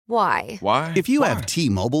Why? Why? If you have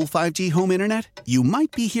T-Mobile 5G home internet, you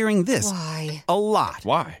might be hearing this Why? a lot.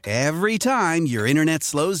 Why? Every time your internet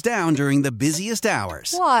slows down during the busiest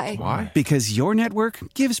hours. Why? Why? Because your network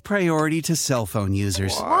gives priority to cell phone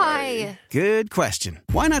users. Why? Good question.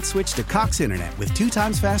 Why not switch to Cox Internet with 2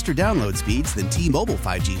 times faster download speeds than T-Mobile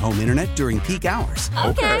 5G home internet during peak hours?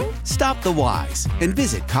 Okay. Stop the whys and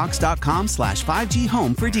visit cox.com/5G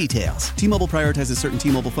home for details. T-Mobile prioritizes certain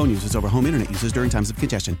T-Mobile phone users over home internet users during times of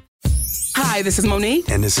congestion. Hi, this is Monique.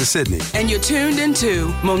 And this is Sidney. And you're tuned into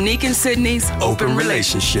Monique and Sidney's Open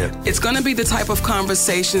Relationship. It's going to be the type of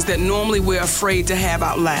conversations that normally we're afraid to have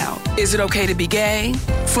out loud. Is it okay to be gay?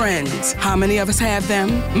 Friends, how many of us have them?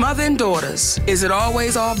 Mother and daughters, is it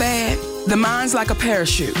always all bad? The mind's like a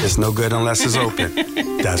parachute. It's no good unless it's open.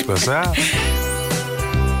 That's what's up.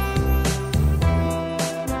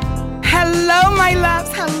 Hello, my loves.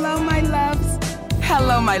 Hello, my loves.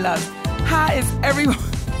 Hello, my loves. How is everyone?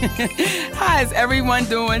 How is everyone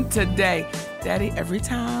doing today? Daddy, every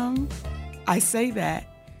time I say that,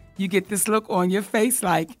 you get this look on your face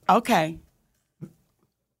like, okay.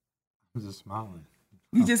 I'm just smiling.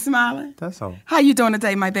 You just smiling? That's all. How you doing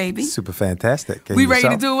today, my baby? Super fantastic. We ready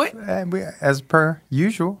to do it? And as per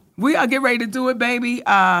usual. We are getting ready to do it, baby.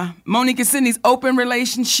 Monique and Sidney's Open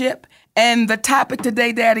Relationship. And the topic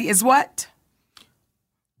today, Daddy, is what?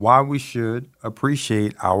 Why we should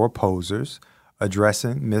appreciate our opposers,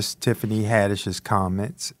 addressing Miss Tiffany Haddish's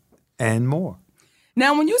comments, and more.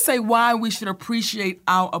 Now, when you say why we should appreciate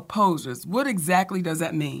our opposers, what exactly does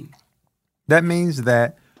that mean? That means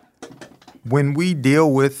that when we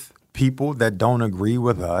deal with people that don't agree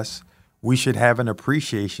with us, we should have an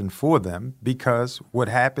appreciation for them, because what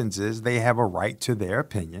happens is they have a right to their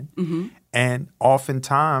opinion. Mm-hmm. And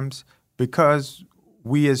oftentimes, because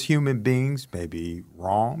we as human beings may be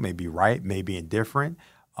wrong, may be right, may be indifferent,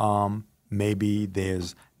 maybe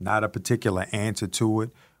there's not a particular answer to it,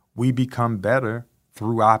 we become better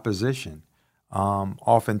through opposition.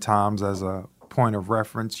 Oftentimes, as a point of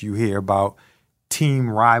reference, you hear about team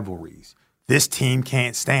rivalries. This team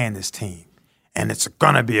can't stand this team, and it's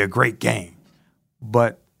going to be a great game.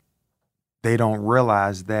 But they don't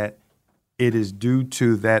realize that it is due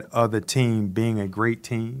to that other team being a great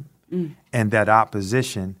team and that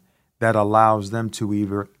opposition that allows them to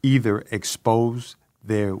either expose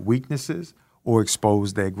their weaknesses or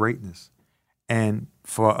expose their greatness. And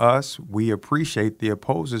for us, we appreciate the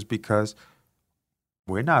opposers because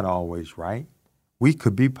we're not always right. We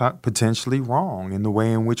could be potentially wrong in the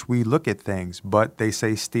way in which we look at things, but they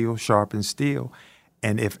say steel sharpens steel.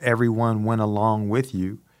 And if everyone went along with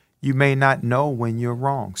you, you may not know when you're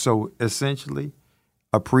wrong. So essentially,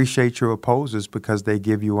 appreciate your opposers because they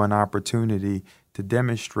give you an opportunity to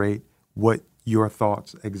demonstrate what your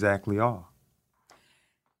thoughts exactly are.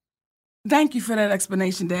 Thank you for that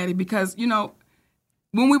explanation, Daddy, because, you know,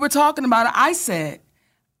 when we were talking about it, I said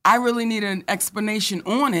I really need an explanation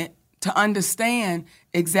on it to understand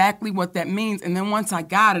exactly what that means. And then once I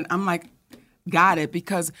got it, I'm like, got it.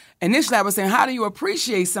 Because initially I was saying, how do you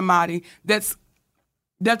appreciate somebody that's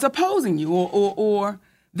opposing you or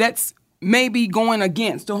that's maybe going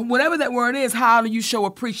against, or whatever that word is, how do you show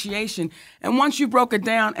appreciation? And once you broke it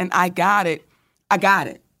down and I got it.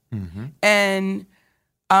 Mm-hmm. And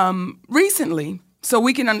recently, so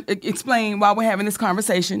we can explain why we're having this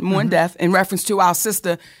conversation more in depth in reference to our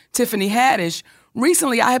sister, Tiffany Haddish.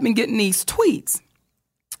 Recently, I have been getting these tweets.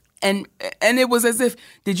 And it was as if,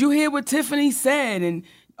 did you hear what Tiffany said? And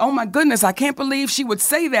oh my goodness, I can't believe she would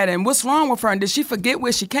say that. And what's wrong with her? And did she forget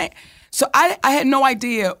where she came? So I had no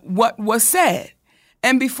idea what was said.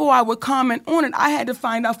 And before I would comment on it, I had to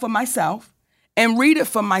find out for myself and read it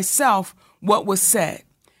for myself what was said.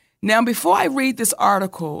 Now, before I read this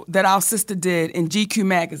article that our sister did in GQ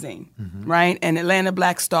magazine, right, and Atlanta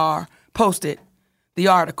Black Star posted the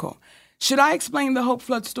article, should I explain the Hope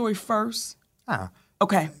Flood story first?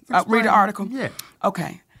 Okay, I'll read the article? Yeah.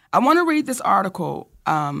 Okay. I want to read this article.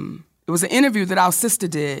 It was an interview that our sister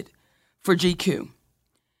did for GQ.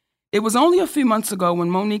 It was only a few months ago when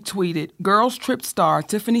Monique tweeted Girls Trip star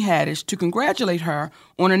Tiffany Haddish to congratulate her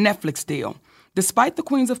on a Netflix deal, despite the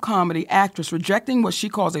Queens of Comedy actress rejecting what she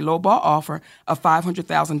calls a lowball offer of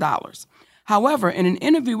 $500,000. However, in an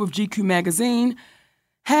interview with GQ magazine,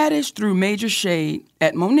 Haddish threw major shade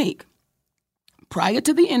at Monique. Prior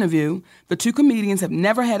to the interview, the two comedians have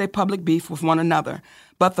never had a public beef with one another.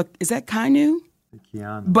 But is that Keanu?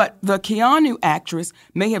 Keanu. But the Keanu actress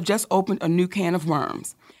may have just opened a new can of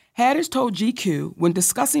worms. Haddish told GQ, when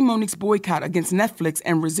discussing Monique's boycott against Netflix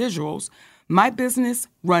and residuals, "My business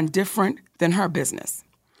run different than her business."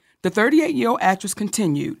 The 38-year-old actress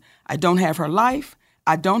continued, "I don't have her life.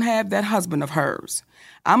 I don't have that husband of hers.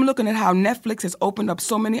 I'm looking at how Netflix has opened up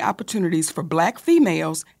so many opportunities for black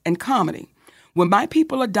females in comedy. When my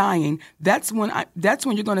people are dying, that's when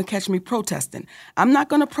you're going to catch me protesting. I'm not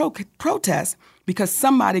going to protest because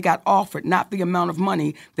somebody got offered not the amount of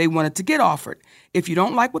money they wanted to get offered. If you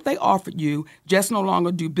don't like what they offered you, just no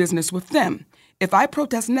longer do business with them. If I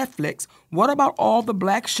protest Netflix, what about all the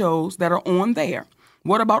black shows that are on there?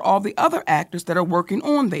 What about all the other actors that are working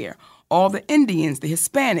on there? All the Indians, the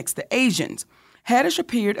Hispanics, the Asians. Haddish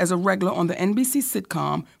appeared as a regular on the NBC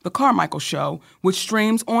sitcom The Carmichael Show, which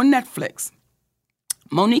streams on Netflix.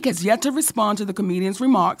 Monique has yet to respond to the comedian's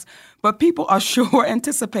remarks, but people are sure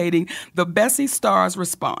anticipating the Bessie star's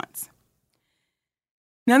response.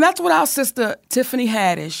 Now, that's what our sister Tiffany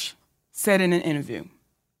Haddish said in an interview.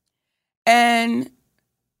 And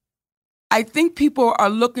I think people are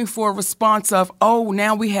looking for a response of, oh,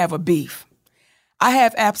 now we have a beef. I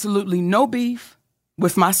have absolutely no beef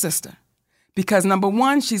with my sister because, number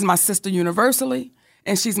one, she's my sister universally,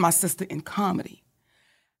 and she's my sister in comedy.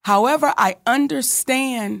 However, I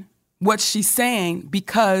understand what she's saying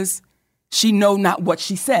because she know not what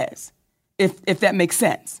she says, if that makes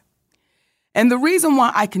sense. And the reason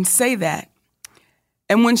why I can say that,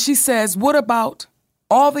 and when she says, what about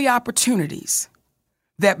all the opportunities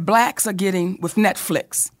that blacks are getting with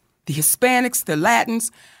Netflix, the Hispanics, the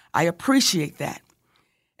Latins, I appreciate that.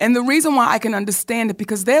 And the reason why I can understand it,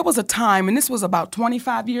 because there was a time, and this was about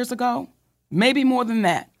 25 years ago, maybe more than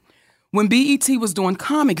that, when BET was doing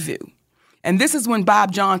Comic View. And this is when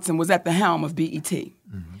Bob Johnson was at the helm of BET.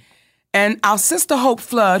 Mm-hmm. And our sister Hope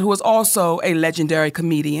Flood, who was also a legendary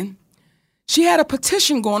comedian, she had a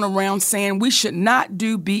petition going around saying we should not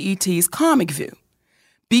do BET's Comic View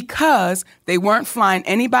because they weren't flying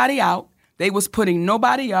anybody out. They was putting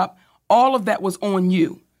nobody up. All of that was on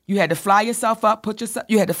you. You had to fly yourself up,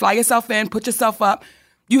 you had to fly yourself in, put yourself up.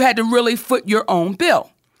 You had to really foot your own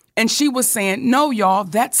bill. And she was saying, no, y'all,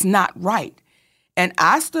 that's not right. And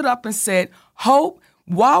I stood up and said, Hope,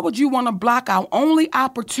 why would you want to block our only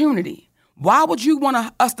opportunity? Why would you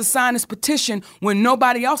want us to sign this petition when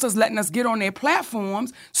nobody else is letting us get on their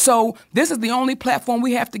platforms? So this is the only platform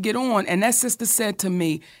we have to get on. And that sister said to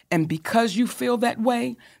me, and because you feel that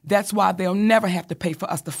way, that's why they'll never have to pay for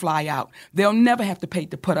us to fly out. They'll never have to pay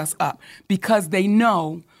to put us up because they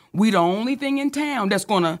know we the only thing in town that's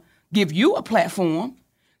going to give you a platform.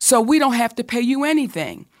 So we don't have to pay you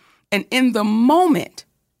anything. And in the moment,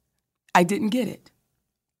 I didn't get it.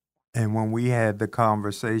 And when we had the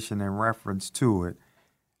conversation in reference to it,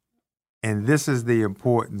 and this is the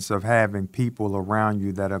importance of having people around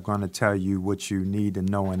you that are going to tell you what you need to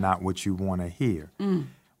know and not what you want to hear.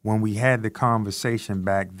 When we had the conversation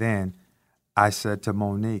back then, I said to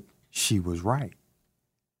Monique, she was right.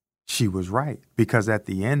 She was right. Because at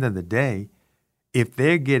the end of the day, if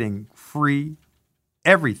they're getting free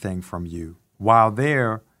everything from you while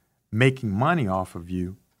they're making money off of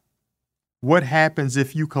you, what happens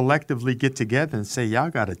if you collectively get together and say, y'all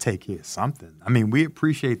got to take care of something? I mean, we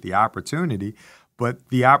appreciate the opportunity, but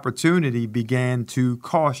the opportunity began to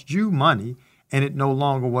cost you money, and it no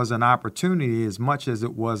longer was an opportunity as much as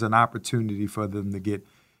it was an opportunity for them to get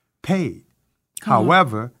paid.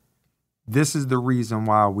 However, this is the reason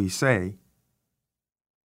why we say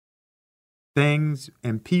things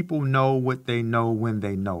and people know what they know when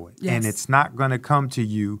they know it. Yes. And it's not going to come to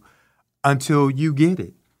you until you get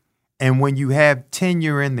it. And when you have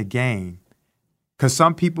tenure in the game, because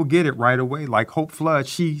some people get it right away, like Hope Flood,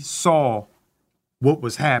 she saw what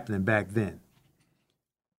was happening back then.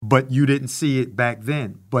 But you didn't see it back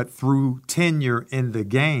then. But through tenure in the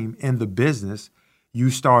game, in the business, you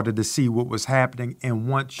started to see what was happening. And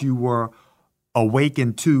once you were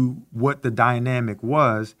awakened to what the dynamic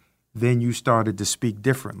was, then you started to speak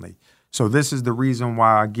differently. So this is the reason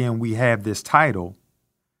why, again, we have this title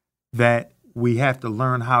that we have to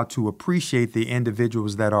learn how to appreciate the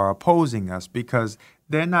individuals that are opposing us, because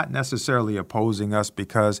they're not necessarily opposing us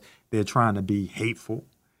because they're trying to be hateful.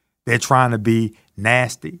 They're trying to be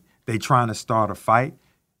nasty. They're trying to start a fight.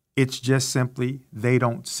 It's just simply they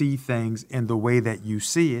don't see things in the way that you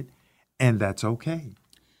see it, and that's okay.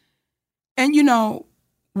 And, you know,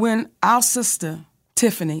 when our sister,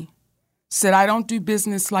 Tiffany, said, I don't do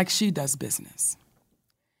business like she does business,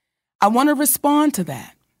 I want to respond to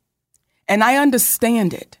that. And I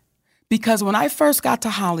understand it because when I first got to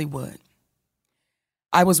Hollywood,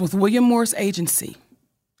 I was with William Morris Agency.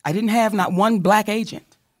 I didn't have not one black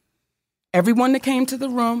agent. Everyone that came to the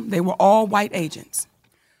room, they were all white agents.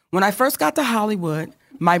 When I first got to Hollywood,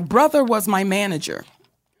 my brother was my manager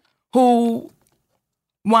who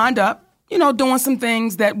wound up, doing some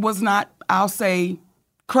things that was not, I'll say,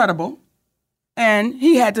 credible. and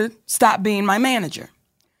he had to stop being my manager.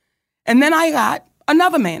 And then I got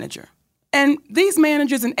another manager. And these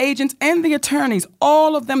managers and agents and the attorneys,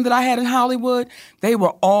 all of them that I had in Hollywood, they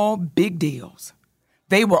were all big deals.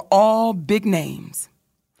 They were all big names.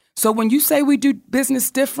 So when you say we do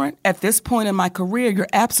business different at this point in my career, you're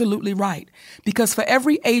absolutely right. Because for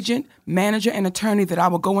every agent, manager, and attorney that I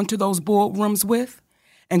would go into those boardrooms with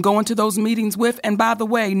and go into those meetings with, and by the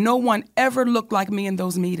way, no one ever looked like me in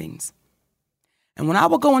those meetings. And when I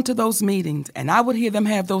would go into those meetings and I would hear them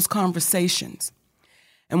have those conversations,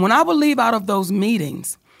 and when I would leave out of those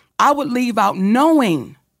meetings, I would leave out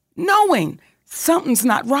knowing something's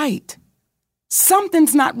not right.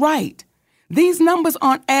 Something's not right. These numbers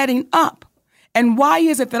aren't adding up. And why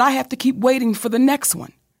is it that I have to keep waiting for the next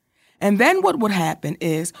one? And then what would happen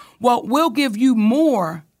is, well, we'll give you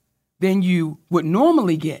more than you would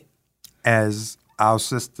normally get. As our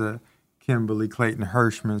sister Kimberly Clayton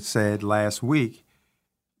Hirschman said last week,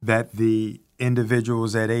 that the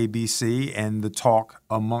individuals at ABC and the talk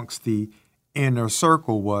amongst the inner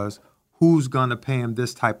circle was, who's going to pay them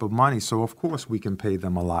this type of money? So, of course, we can pay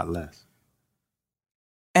them a lot less.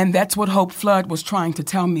 And that's what Hope Flood was trying to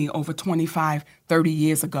tell me over 25, 30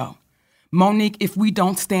 years ago. Monique, if we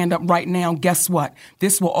don't stand up right now, guess what?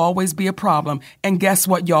 This will always be a problem. And guess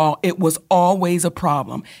what, y'all? It was always a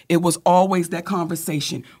problem. It was always that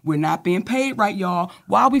conversation. We're not being paid right, y'all.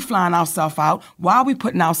 Why are we flying ourselves out? Why are we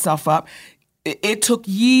putting ourselves up? It took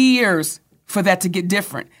years for that to get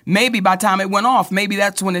different. Maybe by the time it went off, maybe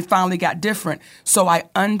that's when it finally got different. So I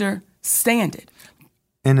understand it.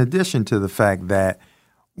 In addition to the fact that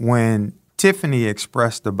when Tiffany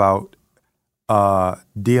expressed about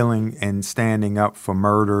dealing and standing up for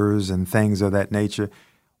murders and things of that nature,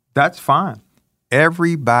 that's fine.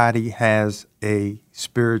 Everybody has a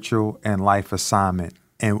spiritual and life assignment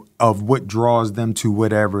and of what draws them to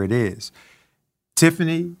whatever it is.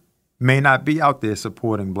 Tiffany may not be out there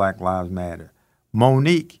supporting Black Lives Matter.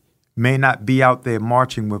 Monique may not be out there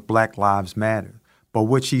marching with Black Lives Matter. But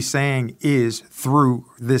what she's saying is, through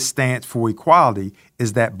this stance for equality,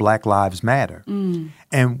 is that Black Lives Matter.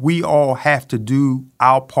 And we all have to do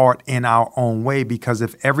our part in our own way, because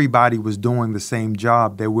if everybody was doing the same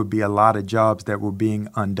job, there would be a lot of jobs that were being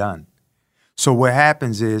undone. So what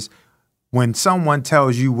happens is, when someone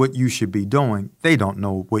tells you what you should be doing, they don't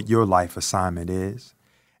know what your life assignment is.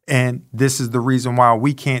 And this is the reason why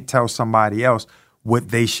we can't tell somebody else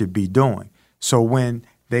what they should be doing. So when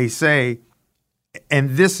they say,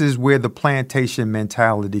 and this is where the plantation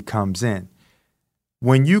mentality comes in.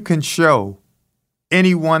 When you can show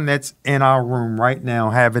anyone that's in our room right now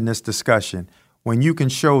having this discussion, when you can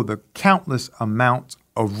show the countless amounts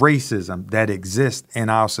of racism that exist in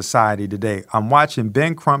our society today. I'm watching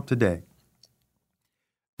Ben Crump today,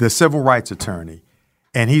 the civil rights attorney,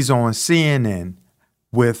 and he's on CNN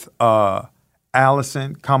with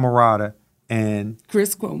Allison Camerata and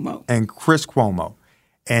Chris Cuomo.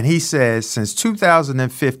 And he says since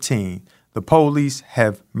 2015, the police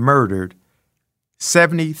have murdered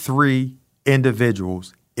 73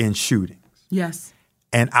 individuals in shootings. Yes.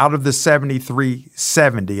 And out of the 73,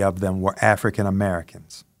 70 of them were African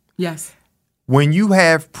Americans. Yes. When you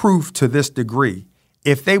have proof to this degree,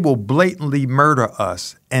 if they will blatantly murder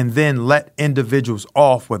us and then let individuals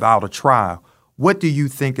off without a trial, what do you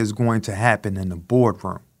think is going to happen in the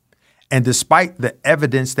boardroom? And despite the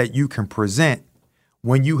evidence that you can present,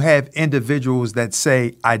 when you have individuals that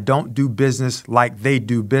say, I don't do business like they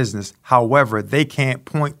do business, however, they can't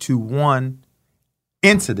point to one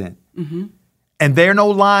incident. Mm-hmm. And there are no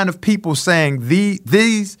line of people saying,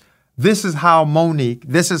 this is how Monique,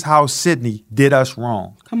 this is how Sidney did us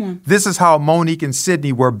wrong. Come on. This is how Monique and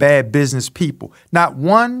Sidney were bad business people. Not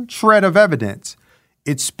one shred of evidence.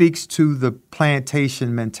 It speaks to the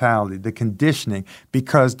plantation mentality, the conditioning,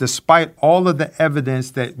 because despite all of the evidence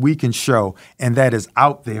that we can show and that is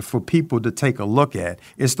out there for people to take a look at,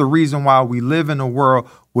 it's the reason why we live in a world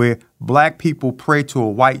where black people pray to a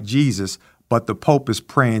white Jesus, but the Pope is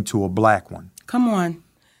praying to a black one. Come on.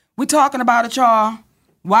 We're talking about it, y'all.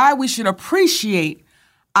 Why we should appreciate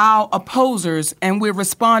our opposers, and we're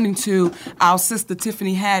responding to our sister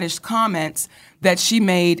Tiffany Haddish's comments that she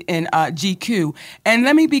made in GQ. And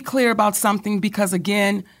let me be clear about something, because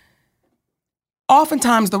again,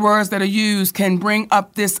 oftentimes the words that are used can bring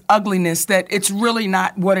up this ugliness that it's really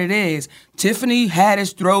not what it is. Tiffany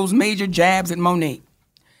Haddish throws major jabs at Monique.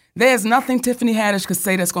 There's nothing Tiffany Haddish could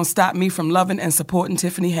say that's going to stop me from loving and supporting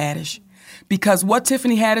Tiffany Haddish. Because what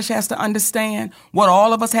Tiffany Haddish has to understand, what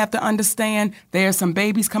all of us have to understand, there are some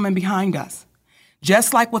babies coming behind us.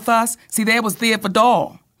 Just like with us, see, there was Thea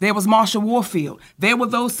Vidal. There was Marsha Warfield. There were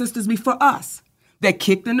those sisters before us. They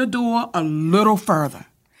kicked in the door a little further.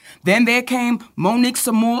 Then there came Monique,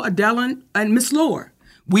 Samore, Adele, and Miss Laura.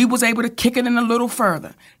 We was able to kick it in a little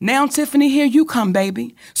further. Now, Tiffany, here you come,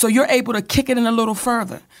 baby. So you're able to kick it in a little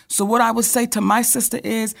further. So what I would say to my sister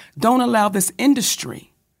is, don't allow this industry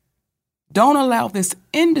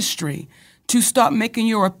to start making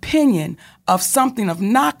your opinion of something, of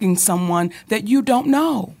knocking someone that you don't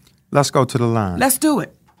know. Let's go to the line. Let's do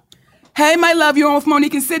it. Hey, my love, you're on with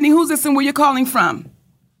Monique and Sidney. Who's this and where you're calling from?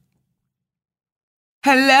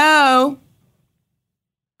 Hello?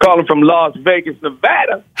 Calling from Las Vegas,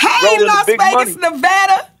 Nevada. Hey, Las Vegas,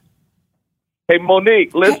 Nevada. Hey,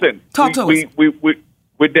 Monique, listen. Hey, talk to us.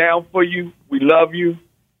 We're down for you. We love you.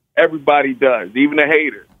 Everybody does, even the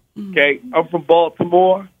haters. Okay? I'm from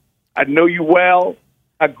Baltimore. I know you well.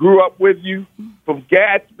 I grew up with you from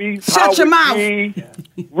Gatsby, Shut your mouth. G,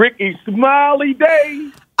 Ricky Smiley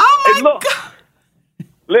days. Oh, my look, God.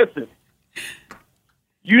 Listen,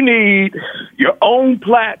 you need your own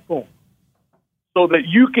platform so that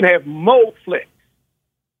you can have Mo-Flix.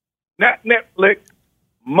 Not Netflix,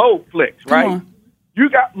 Mo-Flix, right? on. You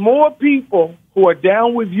got more people who are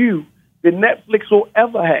down with you than Netflix will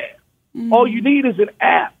ever have. All you need is an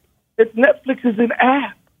app. Netflix is an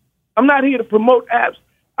app. I'm not here to promote apps.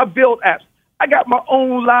 I build apps. I got my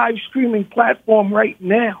own live streaming platform right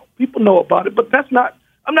now. People know about it, but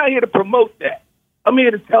I'm not here to promote that. I'm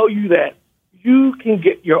here to tell you that you can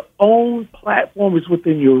get your own platform. It's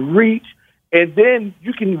within your reach, and then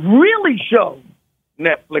you can really show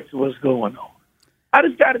Netflix what's going on. I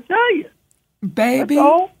just got to tell you. Baby,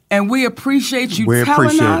 and we appreciate you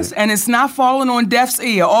telling us, and it's not falling on deaf's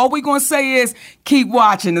ear. All we're going to say is keep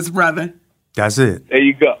watching us, brother. That's it. There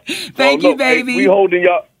you go. Thank you, baby. Hey,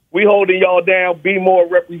 we holding y'all down. Be more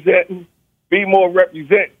representing. Be more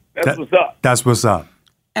representing. That's what's up. That's what's up.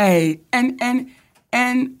 Hey, and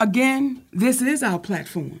again, this is our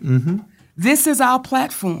platform. Mm-hmm. This is our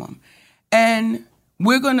platform. And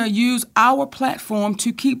we're going to use our platform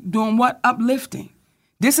to keep doing what? Uplifting.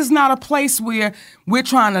 This is not a place where we're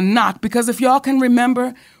trying to knock, because if y'all can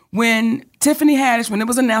remember when Tiffany Haddish, when it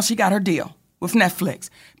was announced she got her deal with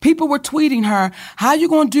Netflix, people were tweeting her, how you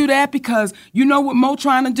going to do that? Because you know what Mo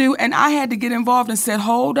trying to do? And I had to get involved and said,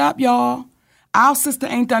 hold up, y'all. Our sister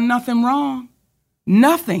ain't done nothing wrong.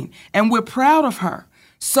 Nothing. And we're proud of her.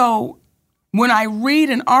 So when I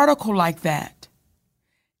read an article like that,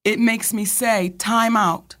 it makes me say, time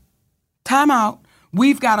out. Time out.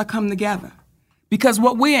 We've got to come together. Because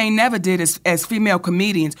what we ain't never did as female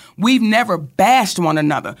comedians, we've never bashed one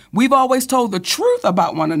another. We've always told the truth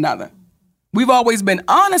about one another. We've always been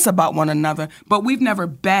honest about one another, but we've never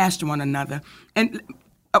bashed one another. And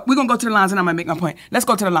we're going to go to the lines, and I'm going to make my point. Let's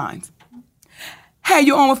go to the lines. Hey,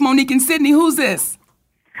 you're on with Monique and Sidney. Who's this?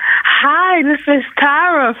 Hi, this is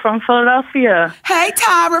Tyra from Philadelphia. Hey,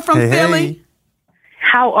 Tyra from Philly. Hey.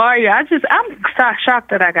 How are you? I'm shocked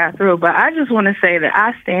that I got through, but I just want to say that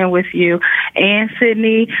I stand with you. And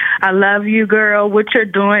Sidney, I love you, girl. What you're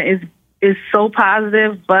doing is so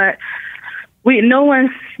positive, but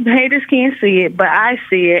the haters can't see it, but I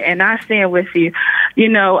see it, and I stand with you. You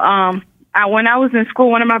know, when I was in school,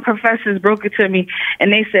 one of my professors broke it to me,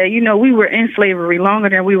 and they said, we were in slavery longer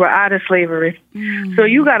than we were out of slavery. Mm. So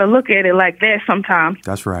you got to look at it like that sometimes.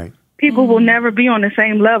 That's right. People will never be on the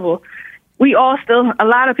same level. A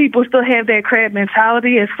lot of people still have that crab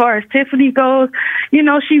mentality. As far as Tiffany goes,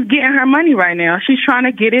 she's getting her money right now. She's trying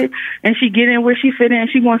to get it, and she get in where she fit in.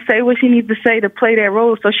 She's going to say what she needs to say to play that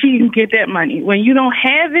role so she can get that money. When you don't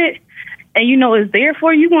have it and it's there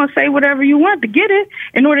for you, you're going to say whatever you want to get it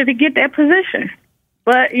in order to get that position.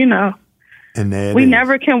 But, and we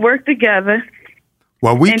never can work together.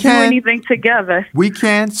 Well, we and can do anything together. We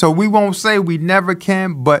can, so we won't say we never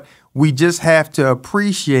can, but we just have to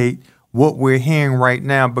appreciate what we're hearing right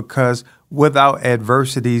now, because without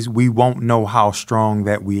adversities, we won't know how strong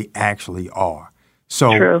that we actually are.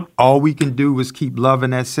 So True. All we can do is keep loving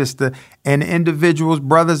that sister and individuals,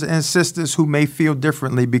 brothers and sisters who may feel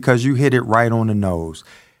differently, because you hit it right on the nose.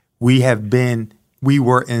 We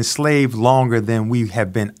were enslaved longer than we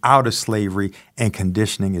have been out of slavery, and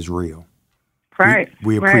conditioning is real. Right.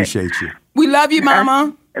 We appreciate you. We love you,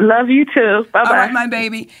 Mama. Love you too. Bye-bye. All right, my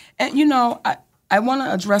baby. And, I want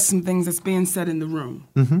to address some things that's being said in the room.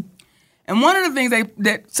 Mm-hmm. And one of the things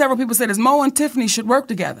that several people said is Mo and Tiffany should work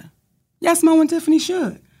together. Yes, Mo and Tiffany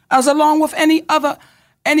should, as along with any other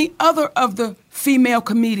of the female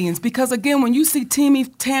comedians. Because, again, when you see Tina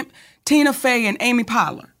Fey and Amy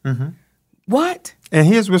Poehler, what? And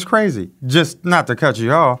here's what's crazy. Just not to cut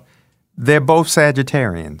you off, they're both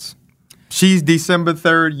Sagittarians. She's December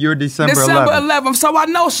 3rd, you're December 11th. December 11th. So I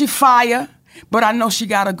know she fire, but I know she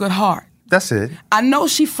got a good heart. That's it. I know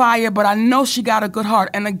she fired, but I know she got a good heart.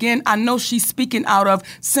 And again, I know she's speaking out of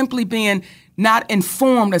simply being not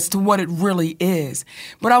informed as to what it really is.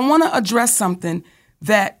 But I want to address something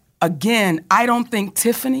that, again, I don't think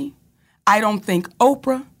Tiffany, I don't think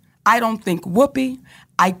Oprah, I don't think Whoopi,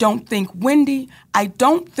 I don't think Wendy, I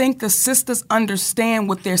don't think the sisters understand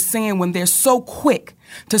what they're saying when they're so quick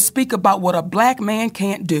to speak about what a black man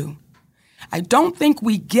can't do. I don't think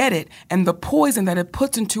we get it and the poison that it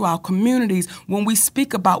puts into our communities when we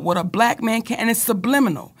speak about what a black man can, and it's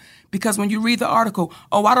subliminal. Because when you read the article,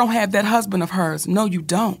 oh, I don't have that husband of hers. No, you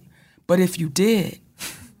don't. But if you did,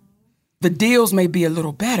 the deals may be a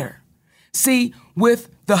little better. See, with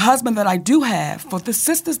the husband that I do have, for the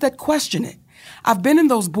sisters that question it, I've been in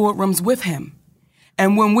those boardrooms with him.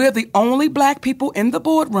 And when we're the only black people in the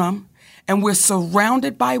boardroom and we're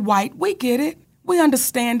surrounded by white, we get it. We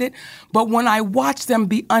understand it. But when I watch them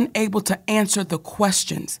be unable to answer the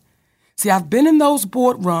questions, see, I've been in those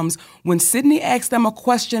boardrooms when Sidney asks them a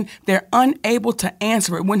question, they're unable to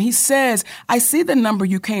answer it. When he says, I see the number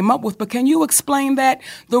you came up with, but can you explain that?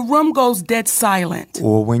 The room goes dead silent.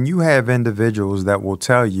 Or when you have individuals that will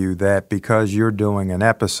tell you that because you're doing an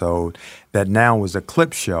episode that now is a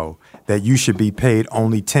clip show, that you should be paid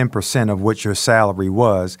only 10% of what your salary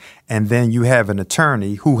was, and then you have an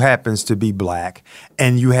attorney who happens to be black,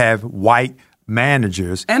 and you have white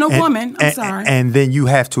managers and a woman, and then you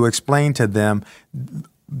have to explain to them,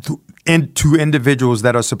 to individuals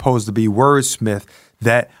that are supposed to be wordsmith,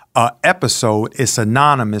 that episode is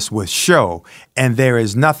synonymous with show, and there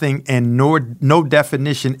is nothing and no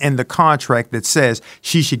definition in the contract that says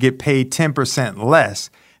she should get paid 10% less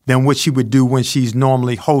than what she would do when she's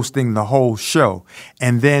normally hosting the whole show.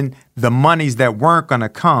 And then the monies that weren't going to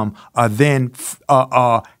come are then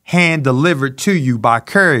hand delivered to you by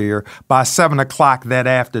courier by 7 o'clock that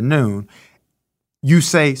afternoon. You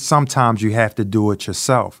say sometimes you have to do it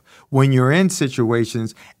yourself. When you're in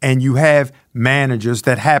situations and you have managers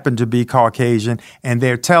that happen to be Caucasian and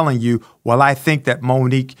they're telling you, well, I think that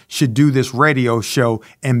Monique should do this radio show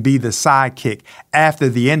and be the sidekick, after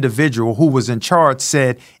the individual who was in charge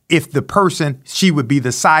said if the person she would be the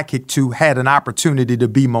sidekick to had an opportunity to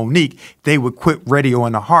be Monique, they would quit radio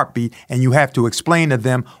in a heartbeat. And you have to explain to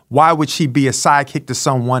them, why would she be a sidekick to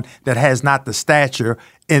someone that has not the stature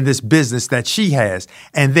in this business that she has?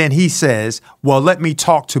 And then he says, well, let me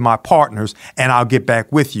talk to my partners and I'll get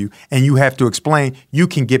back with you. And you have to explain, you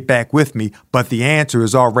can get back with me, but the answer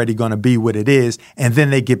is already going to be what it is. And then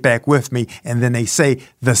they get back with me and then they say,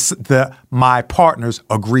 my partners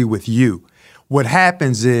agree with you. What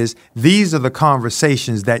happens is these are the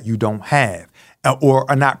conversations that you don't have or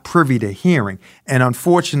are not privy to hearing. And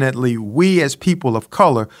unfortunately, we as people of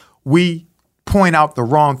color, we point out the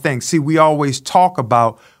wrong thing. See, we always talk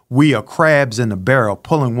about we are crabs in a barrel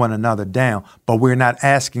pulling one another down, but we're not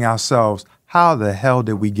asking ourselves, how the hell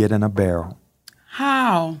did we get in a barrel?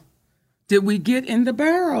 How did we get in the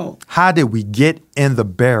barrel? How did we get in the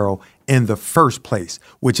barrel in the first place,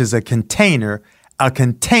 which is a container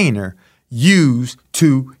used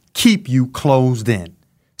to keep you closed in.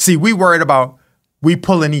 See, we worried about we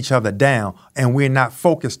pulling each other down, and we're not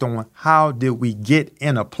focused on how did we get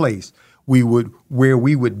in a place where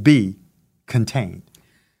we would be contained.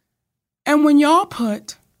 And when y'all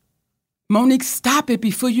put, Monique, stop it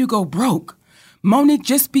before you go broke. Monique,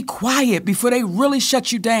 just be quiet before they really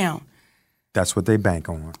shut you down. That's what they bank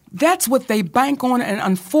on. That's what they bank on, and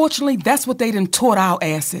unfortunately, that's what they done taught our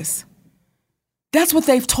asses. That's what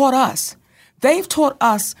they've taught us. They've taught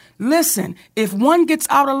us, listen, if one gets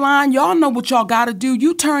out of line, y'all know what y'all got to do.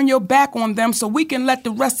 You turn your back on them so we can let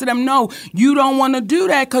the rest of them know you don't want to do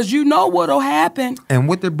that because you know what'll happen. And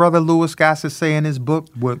what did Brother Louis Gossett say in his book?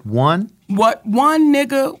 What one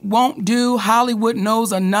nigga won't do, Hollywood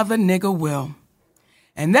knows another nigga will.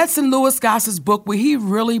 And that's in Louis Gossett's book where he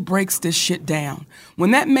really breaks this shit down.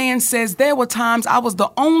 When that man says there were times I was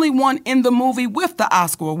the only one in the movie with the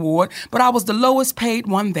Oscar award, but I was the lowest paid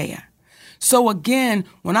one there. So again,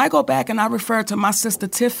 when I go back and I refer to my sister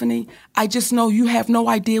Tiffany, I just know you have no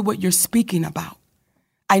idea what you're speaking about.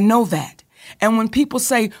 I know that. And when people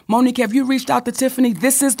say, Monique, have you reached out to Tiffany?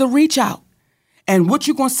 This is the reach out. And what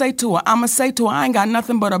you gonna say to her? I'm gonna say to her, I ain't got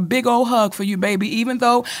nothing but a big old hug for you, baby. Even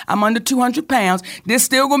though I'm under 200 pounds, there's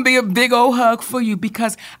still gonna be a big old hug for you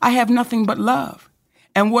because I have nothing but love.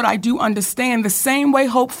 And what I do understand, the same way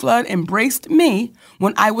Hope Flood embraced me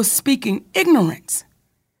when I was speaking ignorance,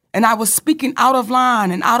 and I was speaking out of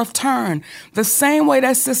line and out of turn, the same way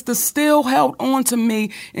that sister still held on to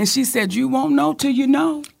me, and she said, you won't know till you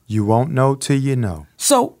know. You won't know till you know.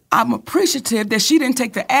 So I'm appreciative that she didn't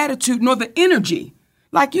take the attitude nor the energy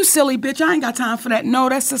Like, you silly bitch, I ain't got time for that. No,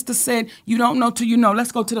 that sister said, you don't know till you know.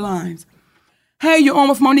 Let's go to the lines. Hey, you're on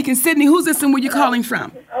with Monique and Sidney. Who's this and where you calling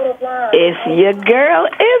from? It's your girl,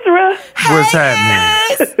 Isra. What's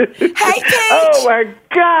happening? Hey, Paige. Oh, my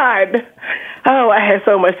God. Oh, I had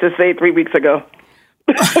so much to say 3 weeks ago.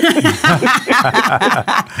 Talk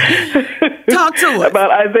to us.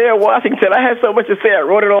 About Isaiah Washington. I had so much to say. I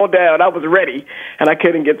wrote it all down. I was ready, and I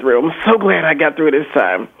couldn't get through. I'm so glad I got through this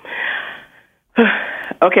time.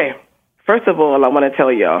 Okay. First of all, I want to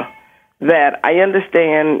tell y'all that I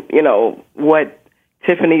understand, what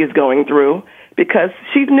Tiffany is going through because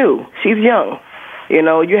she's new. She's young.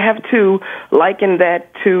 You have to liken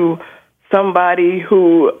that to somebody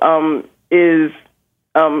who is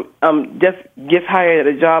just gets hired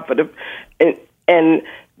at a job and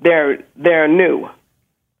they're new.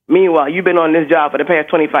 Meanwhile, you've been on this job for the past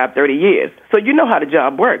 25, 30 years, so you know how the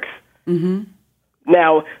job works. Mm-hmm.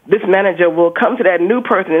 Now, this manager will come to that new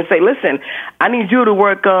person and say, listen, I need you to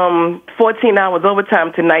work 14 hours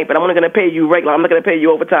overtime tonight, but I'm only going to pay you regular. I'm not going to pay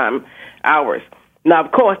you overtime hours. Now,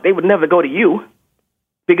 of course, they would never go to you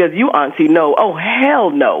because you, auntie, know, oh,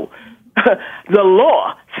 hell no. The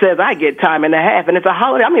law says I get time and a half, and it's a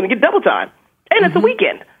holiday. I'm going to get double time, and it's a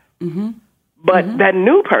weekend. Mm-hmm. But that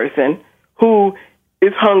new person who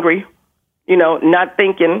is hungry, not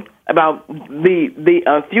thinking about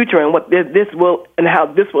the future and what this will and how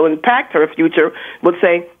this will impact her future, would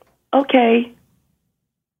say, okay.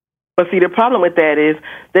 But see, the problem with that is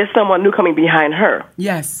there's someone new coming behind her.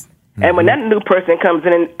 Yes. And when that new person comes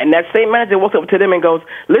in and that same manager walks up to them and goes,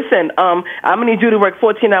 listen, I'm going to need you to work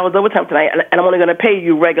 14 hours overtime tonight, and I'm only going to pay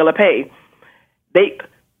you regular pay. They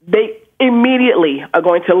immediately are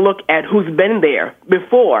going to look at who's been there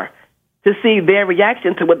before to see their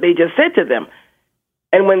reaction to what they just said to them.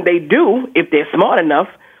 And when they do, if they're smart enough,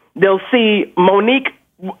 they'll see Monique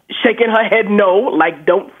shaking her head no, like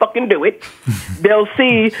don't fucking do it. They'll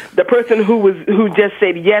see the person who just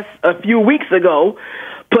said yes a few weeks ago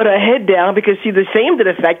put her head down because she's ashamed of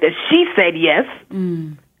the fact that she said yes.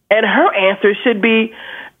 Mm. And her answer should be,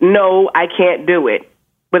 no, I can't do it,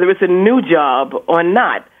 whether it's a new job or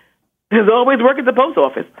not. There's always work at the post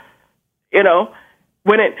office.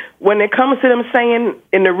 When it comes to them saying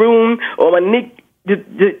in the room, or Monique just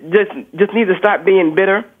needs to stop being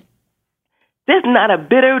bitter, there's not a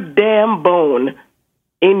bitter damn bone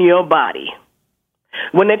in your body.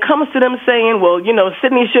 When it comes to them saying, well,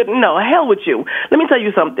 Sidney shouldn't know, hell with you. Let me tell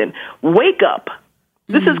you something. Wake up.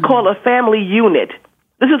 This is called a family unit.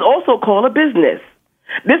 This is also called a business.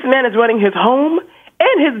 This man is running his home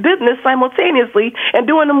and his business simultaneously and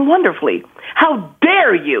doing them wonderfully. How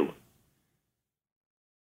dare you?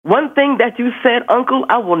 One thing that you said, Uncle,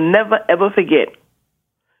 I will never, ever forget.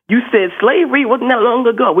 You said slavery wasn't that long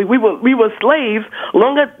ago. We were slaves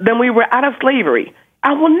longer than we were out of slavery.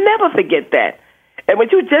 I will never forget that. And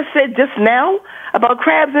what you just said just now about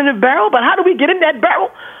crabs in a barrel, but how do we get in that barrel?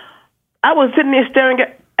 I was sitting there staring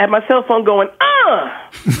at my cell phone going,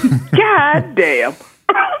 God damn.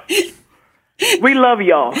 We love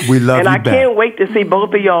y'all. We love and you I back. Can't wait to see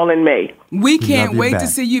both of y'all in May. We can't wait back. to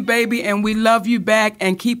see you, baby, and we love you back.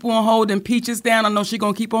 And keep on holding Peaches down. I know she's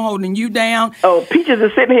going to keep on holding you down. Oh, Peaches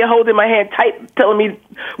is sitting here holding my hand tight, telling me,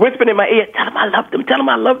 whispering in my ear, tell them I love them, tell them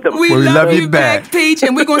I love them. We love you back, Peach,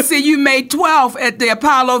 and we're going to see you May 12th at the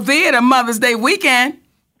Apollo Theater Mother's Day weekend.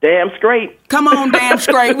 Damn straight. Come on, damn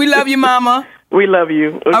straight. We love you, Mama. We love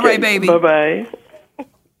you. Okay. All right, baby. Bye-bye.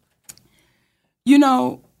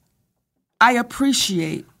 I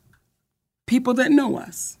appreciate people that know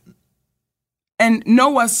us and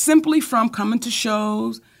know us simply from coming to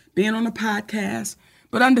shows, being on a podcast,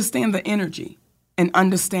 but understand the energy and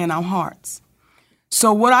understand our hearts.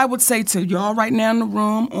 So what I would say to y'all right now in the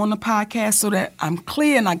room on the podcast so that I'm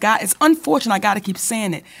clear and it's unfortunate I got to keep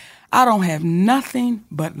saying it. I don't have nothing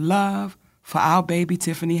but love for our baby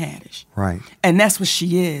Tiffany Haddish. Right. And that's what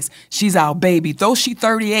she is. She's our baby. Though she's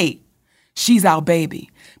 38, she's our baby.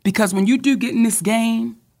 Because when you do get in this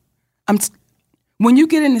game, when you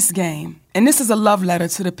get in this game, and this is a love letter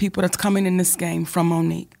to the people that's coming in this game from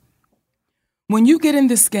Monique. When you get in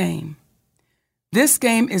this game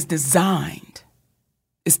is designed.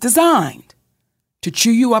 It's designed to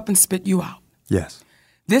chew you up and spit you out. Yes.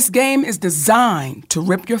 This game is designed to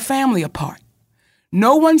rip your family apart.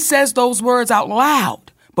 No one says those words out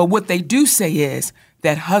loud, but what they do say is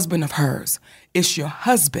that husband of hers. It's your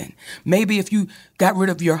husband. Maybe if you got rid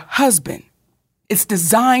of your husband, it's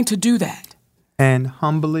designed to do that. And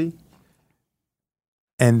humbly,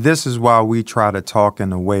 and this is why we try to talk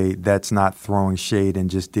in a way that's not throwing shade and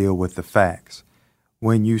just deal with the facts.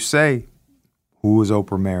 When you say, who is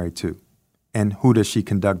Oprah married to? And who does she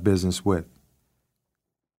conduct business with?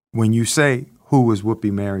 When you say, who is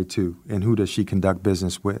Whoopi married to and who does she conduct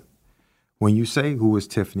business with? When you say, who is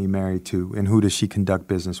Tiffany married to and who does she conduct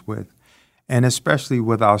business with? And especially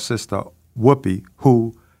with our sister Whoopi,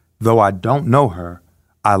 who, though I don't know her,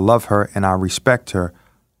 I love her and I respect her.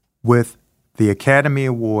 With the Academy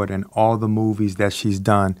Award and all the movies that she's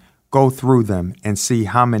done, go through them and see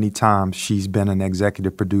how many times she's been an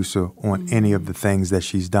executive producer on any of the things that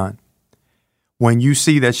she's done. When you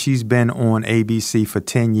see that she's been on ABC for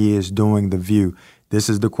 10 years doing The View, this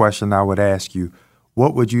is the question I would ask you.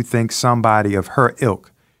 What would you think somebody of her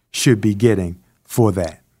ilk should be getting for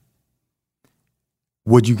that?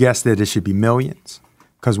 Would you guess that it should be millions?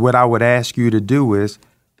 Because what I would ask you to do is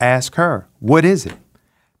ask her, what is it?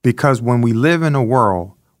 Because when we live in a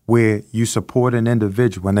world where you support an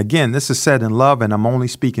individual, and again, this is said in love, and I'm only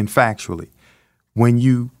speaking factually. When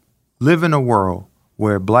you live in a world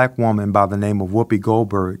where a black woman by the name of Whoopi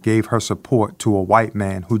Goldberg gave her support to a white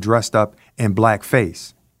man who dressed up in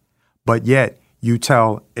blackface, but yet you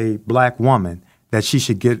tell a black woman that she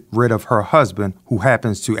should get rid of her husband who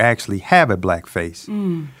happens to actually have a black face,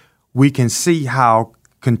 we can see how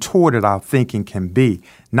contorted our thinking can be,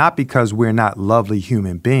 not because we're not lovely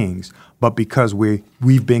human beings, but because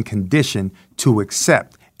we've been conditioned to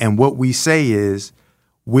accept. And what we say is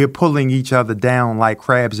we're pulling each other down like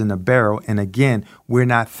crabs in a barrel. And again, we're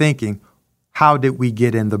not thinking, how did we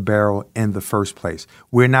get in the barrel in the first place?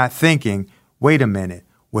 We're not thinking, wait a minute,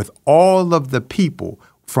 with all of the people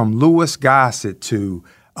from Louis Gossett to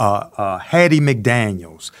Hattie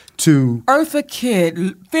McDaniels to Eartha Kitt,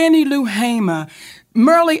 Fannie Lou Hamer,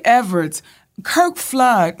 Merle Everett, Kirk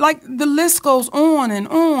Flood, like the list goes on and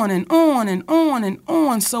on and on and on and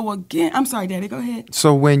on. So again, I'm sorry, Daddy, go ahead.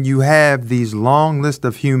 So when you have these long list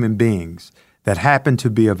of human beings that happen to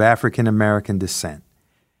be of African American descent,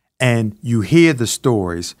 and you hear the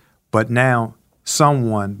stories, but now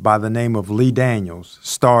someone by the name of Lee Daniels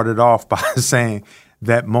started off by saying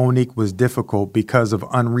that Monique was difficult because of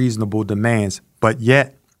unreasonable demands, but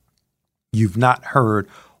yet you've not heard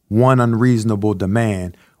one unreasonable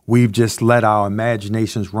demand. We've just let our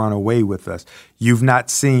imaginations run away with us. You've not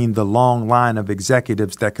seen the long line of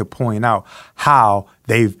executives that could point out how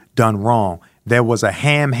they've done wrong. There was a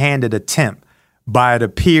ham-handed attempt by it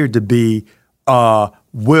appeared to be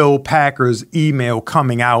Will Packer's email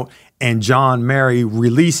coming out and John Mary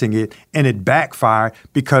releasing it, and it backfired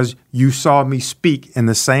because you saw me speak in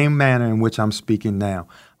the same manner in which I'm speaking now,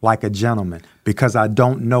 like a gentleman, because I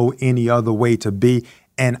don't know any other way to be.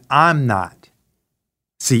 And I'm not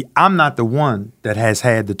the one that has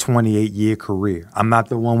had the 28-year career. I'm not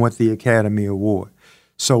the one with the Academy Award.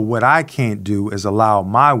 So what I can't do is allow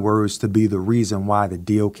my words to be the reason why the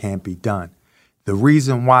deal can't be done. The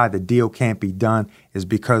reason why the deal can't be done is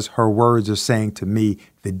because her words are saying to me,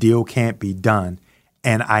 the deal can't be done.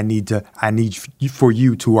 And I need for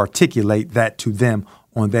you to articulate that to them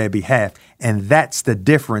on their behalf. And that's the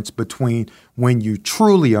difference between when you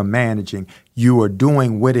truly are managing, you are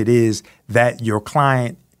doing what it is that your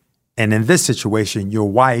client, and in this situation, your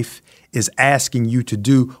wife, is asking you to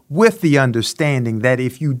do, with the understanding that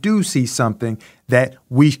if you do see something that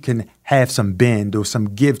we can have some bend or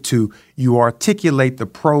some give to, you articulate the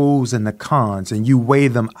pros and the cons and you weigh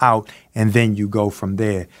them out and then you go from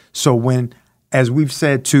there. So when, as we've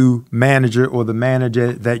said to manager or the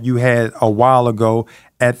manager that you had a while ago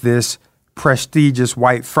at this prestigious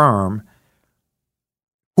white firm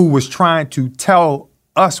who was trying to tell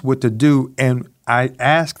us what to do, and I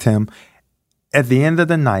asked him, at the end of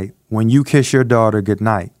the night, when you kiss your daughter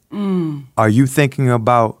goodnight, are you thinking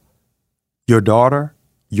about your daughter,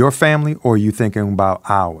 your family, or are you thinking about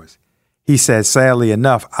ours? He said, sadly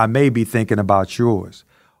enough, I may be thinking about yours.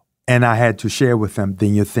 And I had to share with him,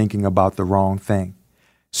 then you're thinking about the wrong thing.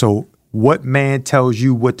 So what man tells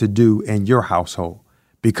you what to do in your household?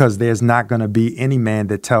 Because there's not going to be any man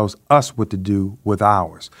that tells us what to do with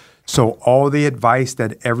ours. So all the advice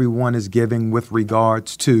that everyone is giving with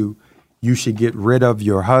regards to you should get rid of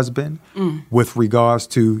your husband, with regards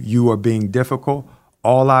to you are being difficult,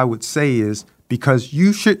 all I would say is, because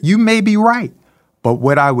you may be right, but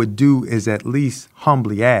what I would do is at least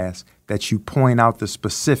humbly ask that you point out the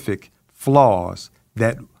specific flaws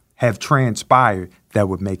that have transpired that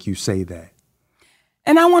would make you say that.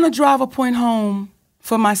 And I want to drive a point home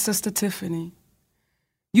for my sister Tiffany.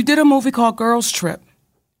 You did a movie called Girls Trip,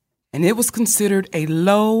 and it was considered a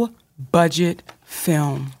low-budget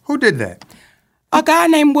film. Who did that? A guy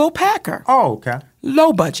named Will Packer. Oh, okay.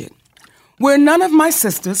 Low budget. Where none of my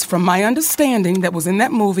sisters, from my understanding, that was in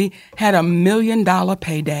that movie, had $1 million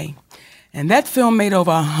payday. And that film made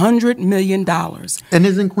over $100 million. And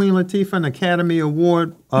isn't Queen Latifah an Academy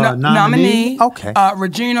Award nominee. Okay.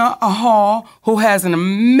 Regina Hall, who has an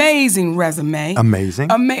amazing resume. Amazing.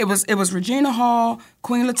 It was Regina Hall,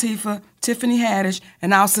 Queen Latifah, Tiffany Haddish,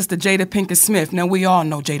 and our sister Jada Pinkett Smith. Now, we all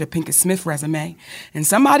know Jada Pinkett Smith's resume. And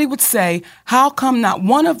somebody would say, how come not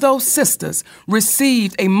one of those sisters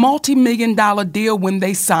received a multi-million-dollar deal when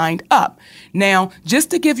they signed up? Now,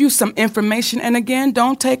 just to give you some information, and again,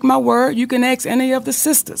 don't take my word, you can ask any of the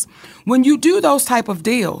sisters. When you do those type of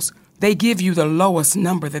deals, they give you the lowest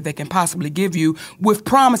number that they can possibly give you with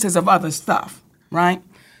promises of other stuff, right?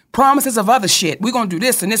 Promises of other shit. We're going to do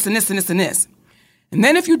this and this and this and this and this. And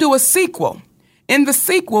then if you do a sequel, in the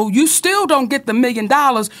sequel, you still don't get the $1 million.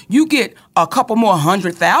 You get a couple more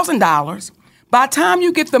 $100,000. By the time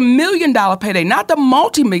you get the $1 million payday, not the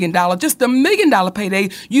multi-million-dollar, just the $1 million payday,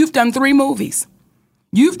 you've done 3 movies.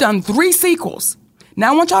 You've done 3 sequels.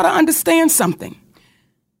 Now I want y'all to understand something.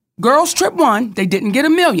 Girls Trip 1, they didn't get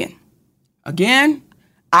 $1 million. Again,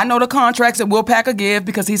 I know the contracts that Will Packer give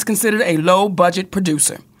because he's considered a low-budget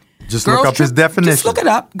producer. Just look up his definition. Just look it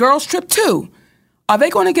up. Girls Trip 2. Are they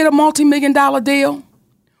going to get a multi-million-dollar deal?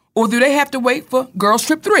 Or do they have to wait for Girls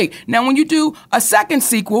Trip 3? Now, when you do a second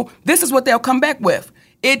sequel, this is what they'll come back with.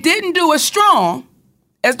 It didn't do as strong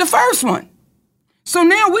as the first one. So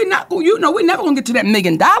now we're never going to get to that $1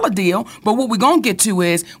 million deal, but what we're going to get to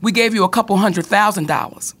is we gave you a couple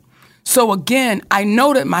 $100,000. So again, I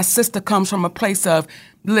know that my sister comes from a place of,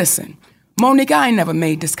 listen, Monique, I ain't never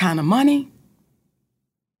made this kind of money.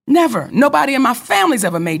 Never. Nobody in my family's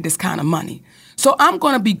ever made this kind of money. So I'm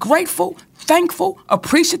going to be grateful, thankful,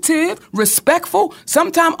 appreciative, respectful,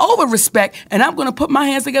 sometimes over-respect, and I'm going to put my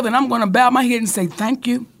hands together and I'm going to bow my head and say thank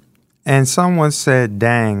you. And someone said,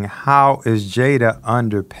 dang, how is Jada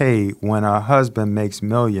underpaid when her husband makes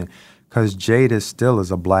million? Because Jada still is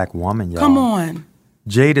a black woman, y'all. Come on.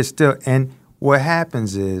 Jada still, and what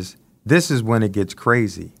happens is, this is when it gets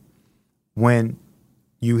crazy. When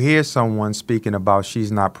you hear someone speaking about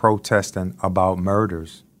she's not protesting about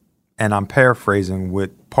murders, and I'm paraphrasing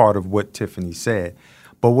with part of what Tiffany said,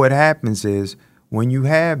 but what happens is when you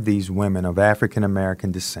have these women of African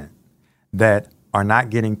American descent that are not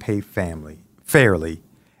getting paid fairly,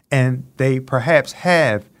 and they perhaps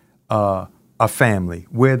have a family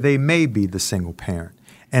where they may be the single parent,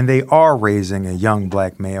 and they are raising a young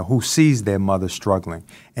black male who sees their mother struggling,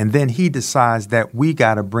 and then he decides that we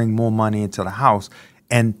got to bring more money into the house,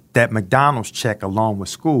 and that McDonald's check along with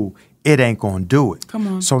school, it ain't going to do it. Come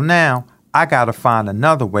on. So now I got to find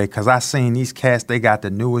another way, because I seen these cats, they got the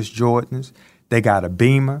newest Jordans, they got a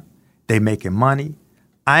Beamer, they making money.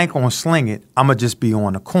 I ain't going to sling it. I'm going to just be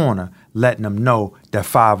on the corner letting them know that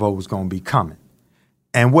 5-0 is going to be coming.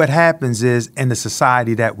 And what happens is, in the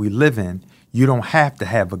society that we live in, you don't have to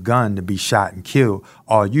have a gun to be shot and killed.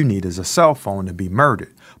 All you need is a cell phone to be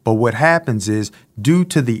murdered. But what happens is, due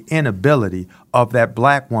to the inability of that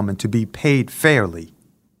black woman to be paid fairly,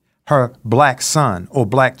 her black son or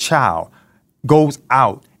black child goes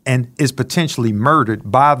out and is potentially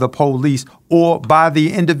murdered by the police or by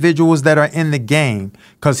the individuals that are in the game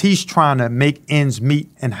because he's trying to make ends meet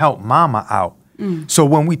and help mama out. So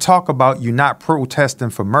when we talk about you not protesting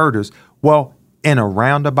for murders, well, in a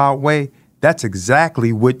roundabout way, that's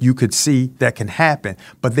exactly what you could see that can happen.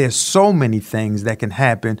 But there's so many things that can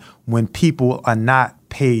happen when people are not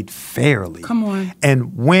paid fairly. Come on.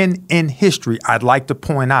 And when in history, I'd like to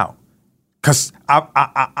point out, because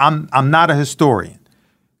I'm not a historian,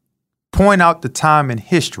 point out the time in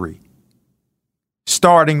history,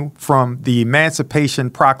 starting from the Emancipation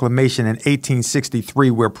Proclamation in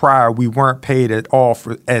 1863, where prior we weren't paid at all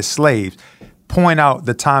as slaves. Point out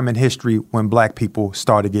the time in history when black people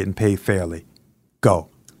started getting paid fairly. Go.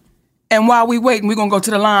 And while we waiting, we're going to go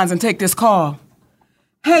to the lines and take this call.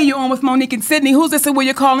 Hey, you're on with Monique and Sidney. Who's this and where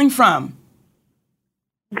you're calling from?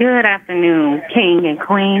 Good afternoon, King and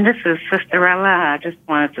Queen. This is Sister Ella. I just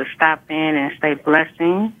wanted to stop in and say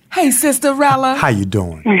blessings. Hey, Sister Rella. How you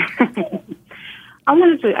doing? I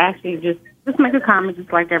wanted to actually just make a comment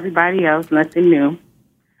just like everybody else, nothing new.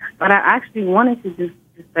 But I actually wanted to just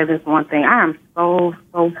say this one thing. I am so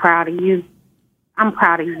proud of you. I'm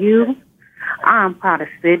proud of you. I'm proud of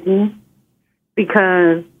Sidney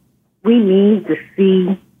because we need to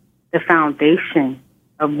see the foundation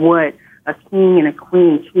of what a king and a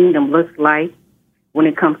queen kingdom looks like when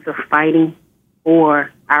it comes to fighting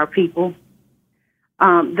for our people.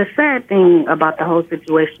 The sad thing about the whole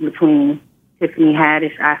situation between Tiffany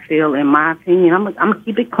Haddish, I feel, in my opinion, I'm going to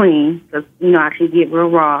keep it clean because, I can get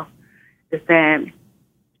real raw, is that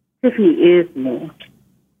Tiffany is new,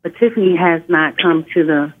 but Tiffany has not come to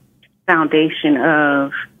the foundation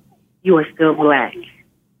of you are still black.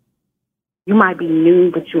 You might be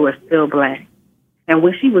new, but you are still black. And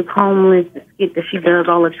when she was homeless, the skit that she does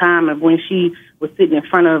all the time, and when she was sitting in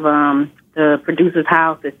front of the producer's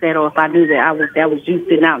house that said, "Oh, if I knew that was you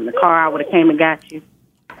sitting out in the car, I would have came and got you."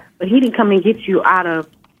 But he didn't come and get you out of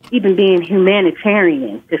even being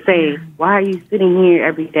humanitarian to say, "Why are you sitting here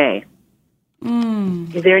every day?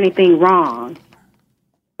 Is there anything wrong?"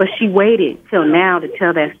 But she waited till now to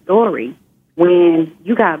tell that story when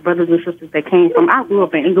you got brothers and sisters that came from, I grew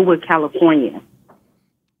up in Inglewood, California.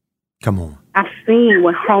 Come on. I've seen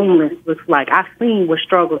what homeless looks like. I've seen what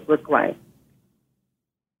struggles look like.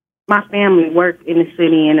 My family worked in the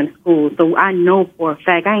city and in schools, so I know for a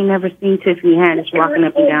fact I ain't never seen Tiffany Haddish walking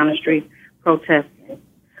up and down the street protesting.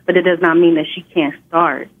 But it does not mean that she can't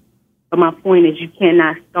start. But my point is you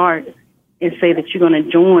cannot start and say that you're going to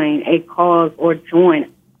join a cause or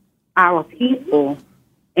join our people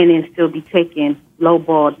and then still be taking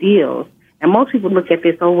lowball deals. And most people look at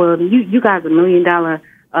this, oh, well, you guys are $1 million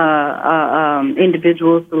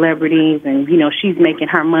individuals, celebrities, and, you know, she's making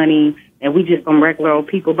her money, and we just some regular old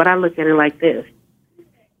people. But I look at it like this.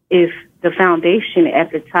 If the foundation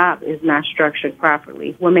at the top is not structured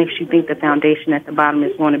properly, what makes you think the foundation at the bottom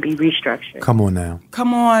is going to be restructured? Come on now.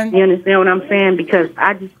 Come on. You understand what I'm saying? Because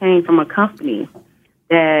I just came from a company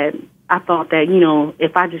that I thought that, you know,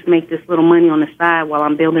 if I just make this little money on the side while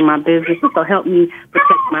I'm building my business, this will help me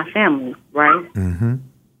protect my family, right? Mm-hmm.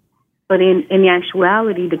 But in the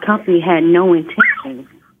actuality, the company had no intention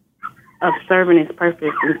of serving its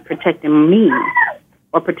purpose and protecting me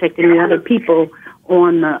or protecting the other people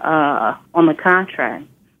on the contract.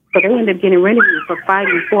 So they ended up getting rid of me for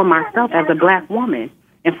fighting for myself as a black woman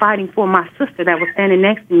and fighting for my sister that was standing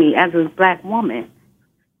next to me as a black woman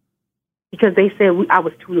because they said I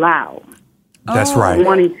was too loud. That's right.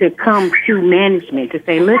 Wanting to come to management to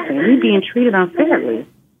say, listen, we're being treated unfairly.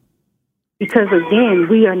 Because again,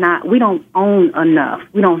 we don't own enough.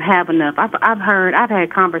 We don't have enough. I've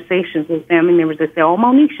had conversations with family members that say, oh,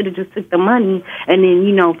 Monique should have just took the money and then,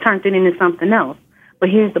 you know, turned it into something else. But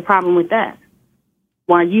here's the problem with that.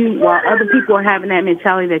 While other people are having that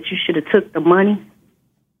mentality that you should have took the money,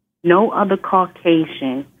 no other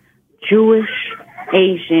Caucasian, Jewish,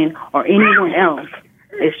 Asian, or anyone else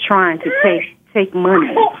is trying to take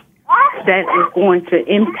money that is going to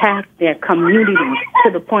impact their community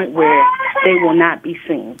to the point where they will not be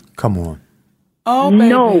seen. Come on. Oh, baby.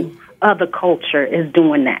 No other culture is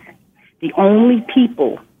doing that. The only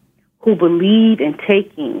people who believe in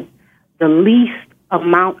taking the least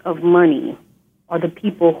amount of money are the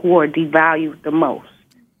people who are devalued the most,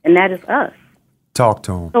 and that is us. Talk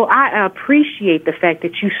to him. So I appreciate the fact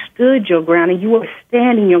that you stood your ground and you are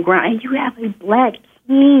standing your ground, and you have a black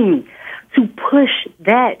king to push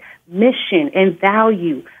that mission and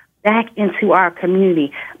value back into our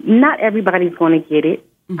community. Not everybody's going to get it.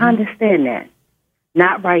 I understand that.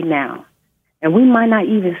 Not right now. And we might not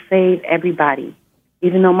even save everybody,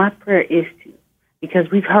 even though my prayer is to, because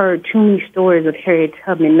we've heard too many stories of Harriet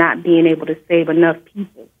Tubman not being able to save enough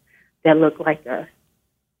people that look like us.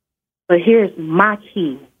 But here's my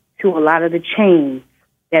key to a lot of the chains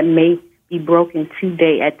that may be broken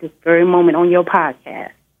today at this very moment on your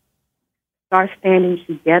podcast. Start standing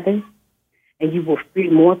together, and you will free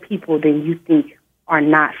more people than you think are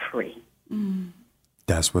not free.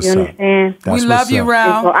 That's what's you up. Understand? We love you,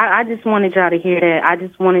 Ralph. So I just wanted y'all to hear that. I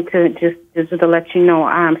just wanted to just to let you know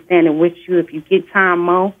I'm standing with you. If you get time,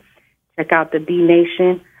 Mo, check out the B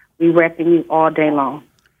Nation. We repping you all day long.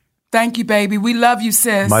 Thank you, baby. We love you,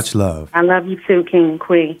 sis. Much love. I love you too, King and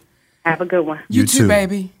Queen. Have a good one. You too,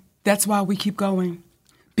 baby. That's why we keep going.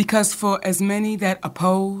 Because for as many that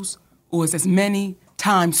oppose, or as many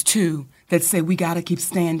times two that say we got to keep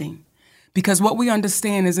standing. Because what we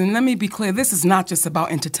understand is, and let me be clear, this is not just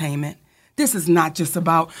about entertainment. This is not just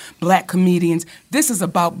about black comedians. This is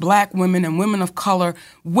about black women and women of color,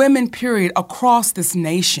 women, period, across this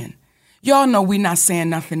nation. Y'all know we're not saying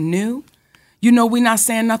nothing new. You know we're not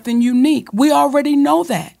saying nothing unique. We already know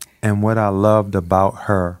that. And what I loved about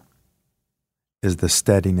her is the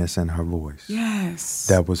steadiness in her voice. Yes.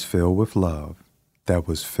 That was filled with love. That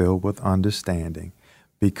was filled with understanding.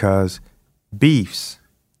 Because beefs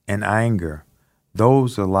and anger,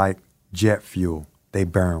 those are like jet fuel. They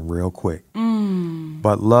burn real quick.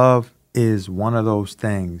 But love is one of those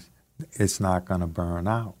things, it's not going to burn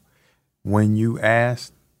out. When you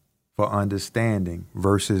ask for understanding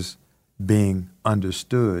versus being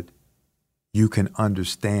understood, you can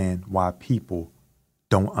understand why people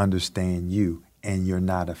don't understand you and you're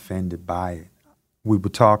not offended by it.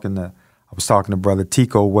 I was talking to Brother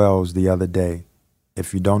Tico Wells the other day.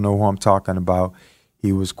 If you don't know who I'm talking about,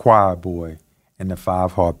 he was choir boy in the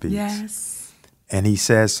 5 Heartbeats. Yes. And he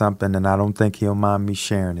says something, and I don't think he'll mind me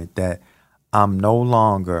sharing it, that I'm no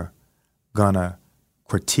longer gonna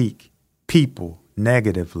critique people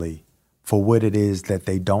negatively for what it is that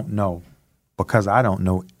they don't know, because I don't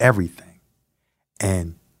know everything.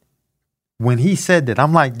 And when he said that,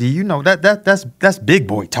 I'm like, do you know that's big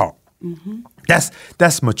boy talk. Mm-hmm.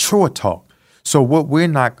 That's mature talk. So what we're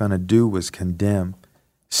not gonna do is condemn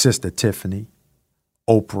Sister Tiffany,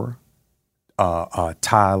 Oprah,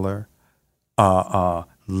 Tyler,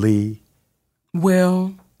 Lee.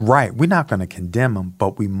 Will. Right. We're not going to condemn them,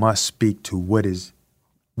 but we must speak to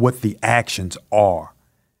what the actions are.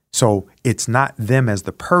 So it's not them as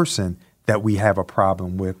the person that we have a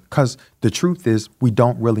problem with, because the truth is we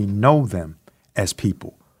don't really know them as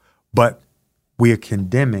people, but we're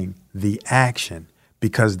condemning the action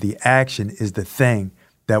because the action is the thing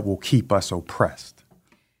that will keep us oppressed.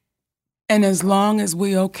 And as long as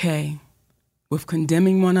we're okay with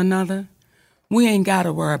condemning one another, we ain't got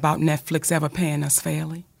to worry about Netflix ever paying us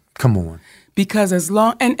fairly. Come on. Because as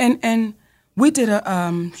long and we did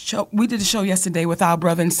a show yesterday with our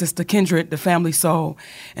brother and sister Kindred, the Family Soul,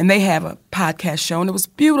 and they have a podcast show, and it was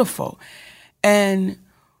beautiful. And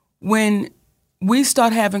when we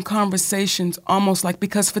start having conversations, almost like,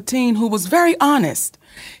 because Fatine, who was very honest,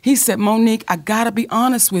 he said, Monique, I gotta be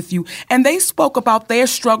honest with you. And they spoke about their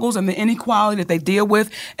struggles and the inequality that they deal with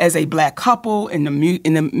as a black couple in the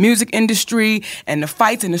music industry and the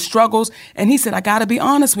fights and the struggles. And he said, I gotta be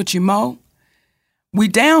honest with you, Mo. We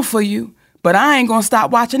down for you, but I ain't gonna stop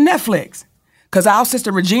watching Netflix. Cause our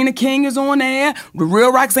sister Regina King is on there, the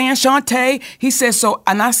real Roxanne Shante. He said so,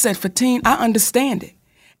 and I said, Fatine, I understand it.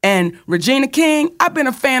 And Regina King, I've been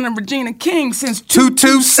a fan of Regina King since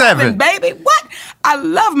 227, baby. What? I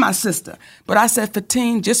love my sister. But I said,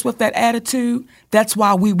 Fatine, just with that attitude, that's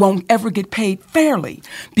why we won't ever get paid fairly.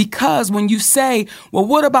 Because when you say, well,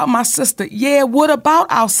 what about my sister? Yeah, what about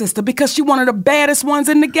our sister? Because she one of the baddest ones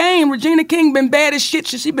in the game. Regina King been bad as shit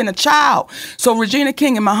since she been a child. So Regina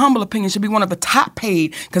King, in my humble opinion, should be one of the top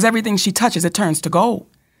paid, because everything she touches, it turns to gold.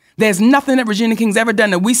 There's nothing that Regina King's ever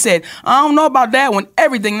done that we said, I don't know about that one.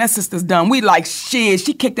 Everything that sister's done, we like, shit,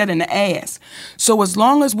 she kicked that in the ass. So as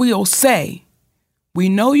long as we'll say, we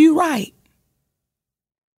know you right,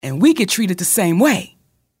 and we get treated the same way,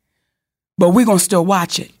 but we're going to still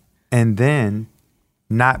watch it. And then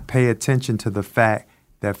not pay attention to the fact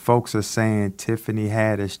that folks are saying Tiffany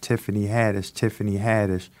Haddish, Tiffany Haddish, Tiffany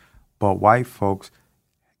Haddish, but white folks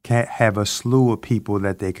can't have a slew of people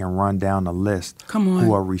that they can run down the list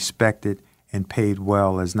who are respected and paid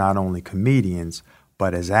well as not only comedians,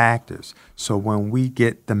 but as actors. So when we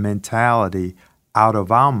get the mentality out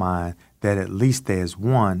of our mind that at least there's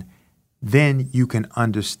one, then you can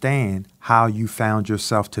understand how you found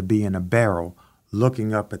yourself to be in a barrel,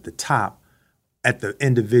 looking up at the top at the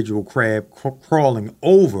individual crab crawling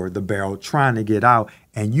over the barrel, trying to get out,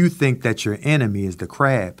 and you think that your enemy is the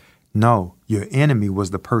crab. No, your enemy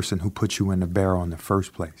was the person who put you in the barrel in the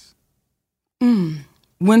first place.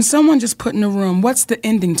 When someone just put in the room, what's the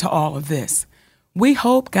ending to all of this? We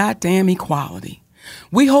hope goddamn equality.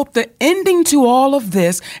 We hope the ending to all of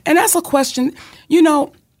this, and that's a question,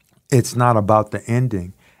 It's not about the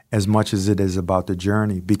ending as much as it is about the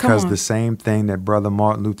journey, because the same thing that Brother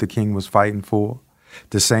Martin Luther King was fighting for,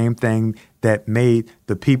 the same thing that made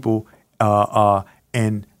the people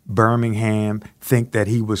in Birmingham think that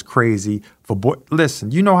he was crazy for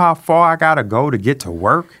listen, you know how far I gotta go to get to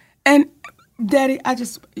work? And Daddy, I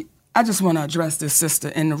just want to address this sister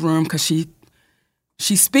in the room, because she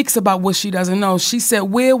speaks about what she doesn't know. She said,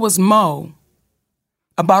 where was Mo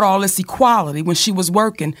about all this equality when she was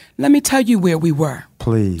working? Let me tell you where we were.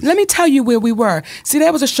 Please. Let me tell you where we were. See,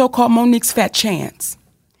 there was a show called Monique's Fat Chance.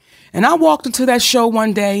 And I walked into that show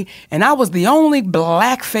one day, and I was the only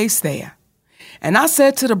black face there. And I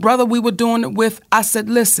said to the brother we were doing it with, I said,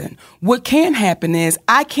 listen, what can happen is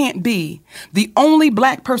I can't be the only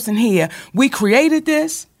black person here. We created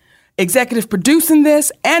this, executive producing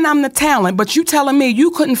this, and I'm the talent, but you telling me you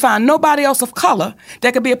couldn't find nobody else of color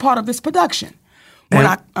that could be a part of this production.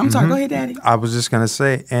 I'm sorry, go ahead, Daddy. I was just going to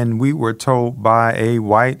say, and we were told by a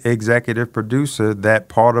white executive producer that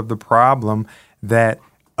part of the problem that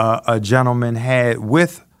a gentleman had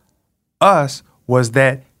with us was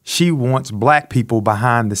that she wants black people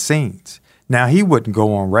behind the scenes. Now, he wouldn't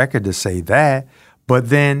go on record to say that, but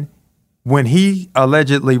then when he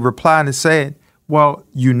allegedly replied and said, well,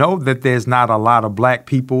 you know that there's not a lot of black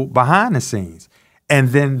people behind the scenes. And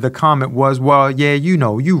then the comment was, well, yeah,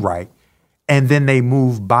 you right. And then they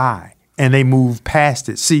moved by and they moved past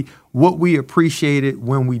it. See, what we appreciated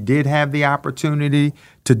when we did have the opportunity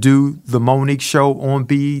to do the Monique show on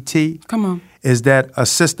BET is that a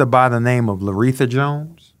sister by the name of Laretha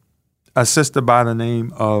Jones, a sister by the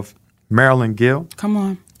name of Marilyn Gill. Come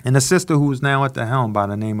on. And a sister who is now at the helm by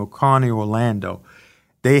the name of Connie Orlando.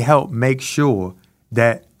 They helped make sure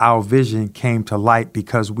that our vision came to light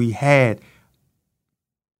because we had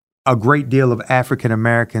a great deal of African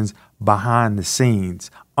Americans behind the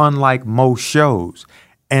scenes, unlike most shows.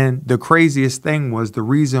 And the craziest thing was the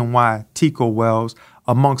reason why Tico Wells,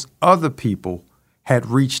 amongst other people, had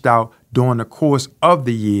reached out during the course of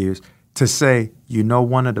the years to say, you know,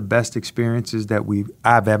 one of the best experiences that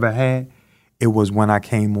I've ever had, it was when I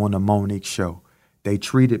came on the Monique show. They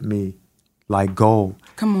treated me like gold.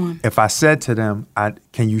 Come on. If I said to them,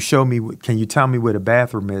 can you tell me where the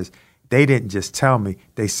bathroom is? They didn't just tell me.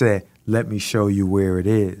 They said, let me show you where it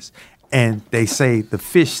is. And they say the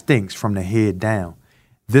fish stinks from the head down.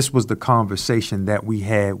 This was the conversation that we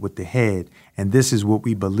had with the head, and this is what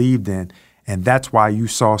we believed in. And that's why you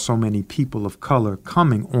saw so many people of color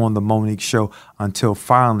coming on the Monique show until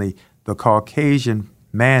finally the Caucasian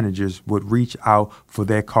managers would reach out for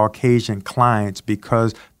their Caucasian clients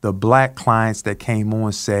because the black clients that came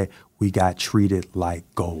on said, we got treated like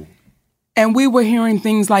gold. And we were hearing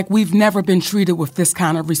things like, we've never been treated with this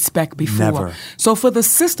kind of respect before. Never. So for the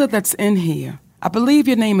sister that's in here, I believe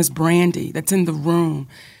your name is Brandy, that's in the room.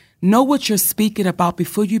 Know what you're speaking about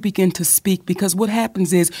before you begin to speak, because what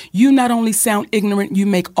happens is you not only sound ignorant, you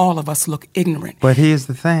make all of us look ignorant. But here's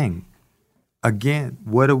the thing. Again,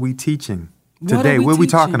 what are we teaching today? What are we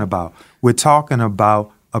talking about? We're talking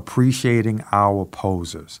about appreciating our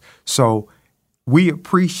opposers. So we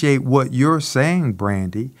appreciate what you're saying,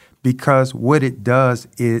 Brandy, because what it does,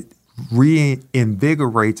 it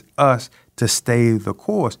reinvigorates us to stay the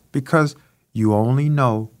course, because you only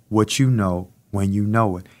know what you know when you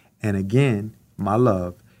know it. And again, my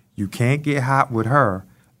love, you can't get hot with her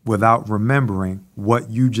without remembering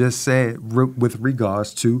what you just said with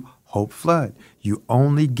regards to Hope Flood. You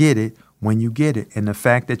only get it when you get it. And the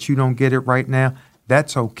fact that you don't get it right now,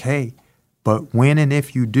 that's okay. But when and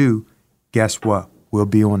if you do, guess what? We'll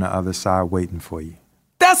be on the other side waiting for you.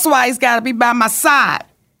 That's why he's got to be by my side.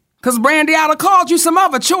 Because Brandy, I'd have called you some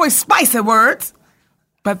other choice spicy words.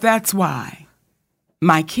 But that's why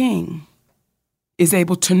my king is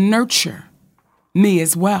able to nurture me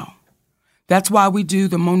as well. That's why we do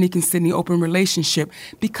the Monique and Sidney open relationship,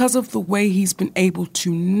 because of the way he's been able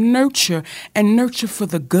to nurture, and nurture for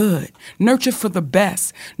the good, nurture for the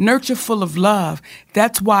best, nurture full of love.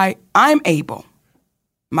 That's why I'm able.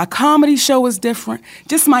 My comedy show is different.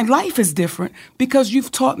 Just my life is different because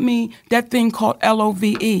you've taught me that thing called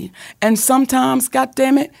LOVE. And sometimes,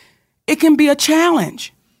 goddammit, it can be a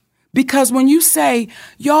challenge. Because when you say,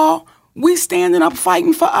 y'all, we standing up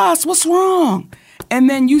fighting for us, what's wrong? And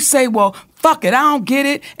then you say, well, fuck it, I don't get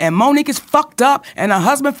it. And Monique is fucked up and her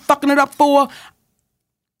husband fucking it up for her.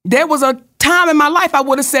 There was a time in my life I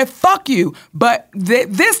would have said, fuck you. But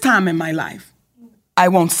this time in my life, I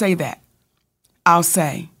won't say that. I'll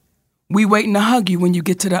say, we waiting to hug you when you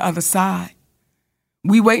get to the other side.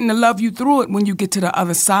 We waiting to love you through it when you get to the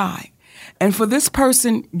other side. And for this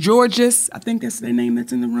person, Georges, I think that's their name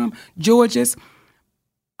that's in the room, Georges,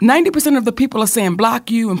 90% of the people are saying block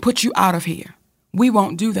you and put you out of here. We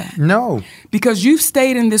won't do that. No. Because you've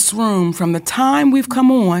stayed in this room from the time we've come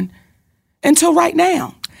on until right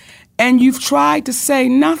now. And you've tried to say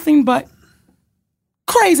nothing but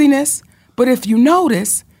craziness. But if you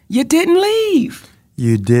notice, you didn't leave.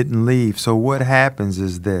 You didn't leave. So what happens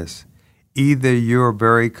is this. Either you're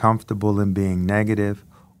very comfortable in being negative,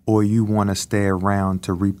 or you want to stay around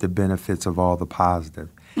to reap the benefits of all the positive.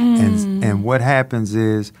 And what happens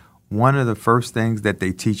is, one of the first things that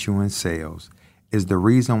they teach you in sales is the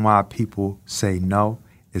reason why people say no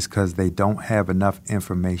is because they don't have enough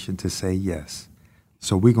information to say yes.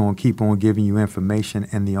 So we're going to keep on giving you information,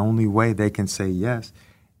 and the only way they can say yes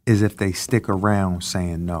is if they stick around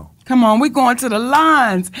saying no. Come on, we're going to the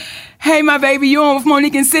lines. Hey, my baby, you on with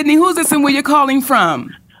Monique and Sidney. Who's this and where you're calling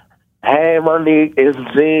from? Hey, Monique, it's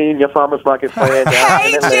Gene, your farmer's market friend.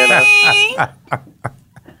 Hey, Gene.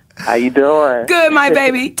 How you doing? Good, my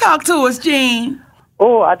baby. Talk to us, Gene.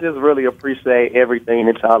 Oh, I just really appreciate everything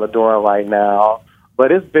that y'all are doing right now.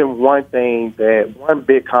 But it's been one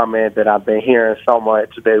big comment that I've been hearing so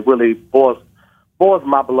much that really boils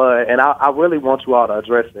my blood, and I really want you all to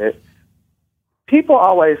address it. People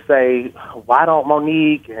always say, why don't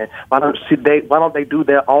Monique and why don't they do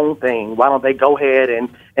their own thing? Why don't they go ahead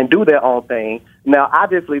and do their own thing? Now,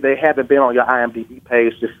 obviously, they haven't been on your IMDb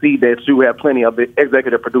page to see that you have plenty of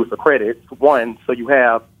executive producer credits, one, so you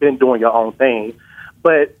have been doing your own thing.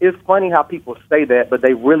 But it's funny how people say that, but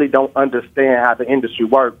they really don't understand how the industry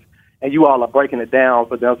works, and you all are breaking it down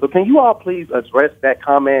for them. So can you all please address that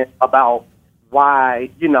comment about why,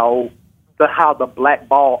 how the black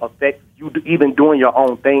ball affects you even doing your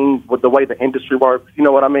own thing with the way the industry works. You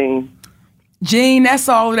know what I mean? Gene, that's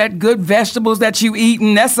all that good vegetables that you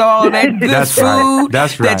eating. That's all that good That's food right.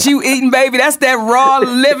 That's right. that you eating, baby. That's that raw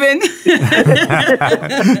living.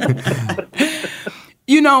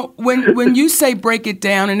 You know, when you say break it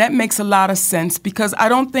down, and that makes a lot of sense, because I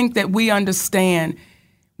don't think that we understand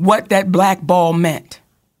what that black ball meant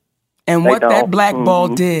and what that black ball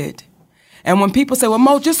did. And when people say, well,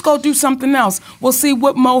 Mo, just go do something else. Well, see,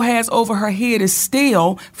 what Mo has over her head is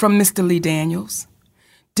still from Mr. Lee Daniels.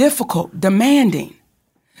 Difficult, demanding.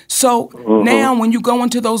 So now when you go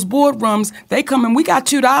into those boardrooms, they come in, we got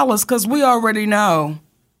 $2 because we already know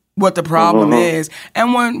what the problem is.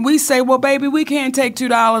 And when we say, well, baby, we can't take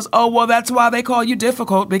 $2. Oh, well, that's why they call you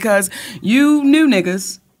difficult, because you new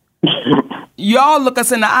niggas, y'all look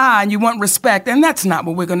us in the eye and you want respect. And that's not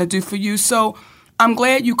what we're going to do for you. So I'm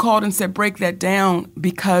glad you called and said break that down,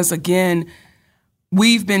 because, again,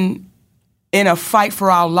 we've been in a fight for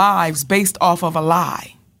our lives based off of a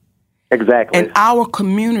lie. Exactly. And our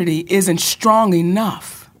community isn't strong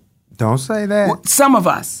enough. Don't say that. Well, some of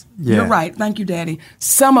us, Yeah. You're right, thank you, Daddy.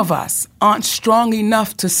 Some of us aren't strong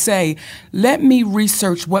enough to say, let me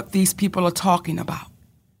research what these people are talking about.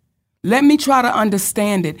 Let me try to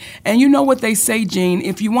understand it. And you know what they say, Gene,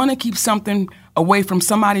 if you want to keep something away from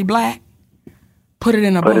somebody black, put it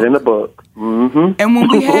in a book. Put it in the book. Mm-hmm. And when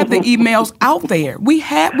we have the emails out there, we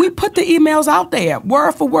put the emails out there,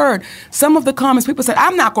 word for word. Some of the comments, people said,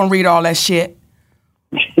 I'm not going to read all that shit.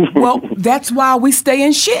 Well, that's why we stay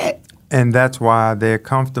in shit. And that's why they're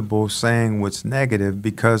comfortable saying what's negative,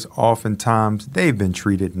 because oftentimes they've been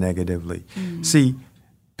treated negatively. See,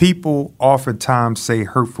 people oftentimes say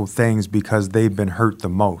hurtful things because they've been hurt the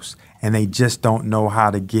most, and they just don't know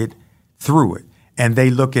how to get through it. And they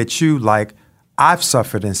look at you like, I've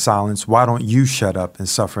suffered in silence. Why don't you shut up and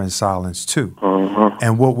suffer in silence too?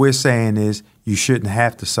 And what we're saying is you shouldn't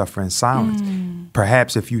have to suffer in silence.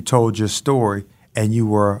 Perhaps if you told your story and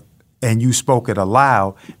you spoke it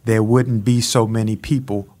aloud, there wouldn't be so many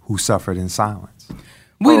people who suffered in silence.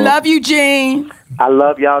 We love you, Gene. I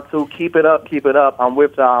love y'all too. Keep it up. Keep it up. I'm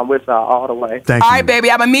with y'all all the way. Thank All you. right, baby,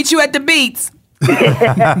 I'm going to meet you at the Beats.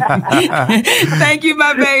 Thank you,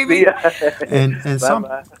 my baby.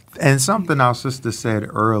 And something our sister said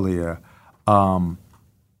earlier, who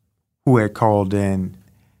had called in,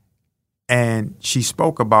 and she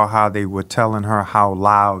spoke about how they were telling her how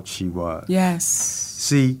loud she was. Yes.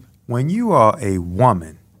 See, when you are a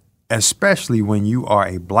woman, especially when you are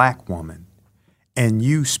a black woman, and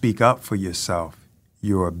you speak up for yourself,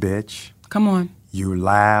 you're a bitch. Come on. You're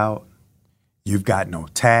loud. You've got no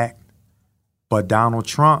tact. But Donald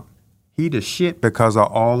Trump, he the shit because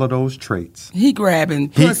of all of those traits. He grabbing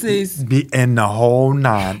pussies. And the whole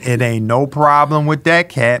nine. It ain't no problem with that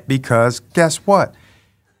cat, because guess what?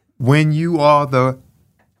 When you are the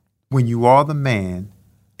man,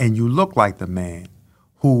 and you look like the man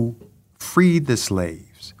who freed the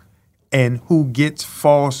slaves and who gets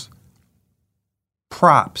false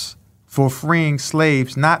props for freeing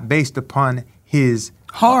slaves, not based upon his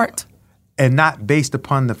heart, and not based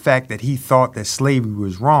upon the fact that he thought that slavery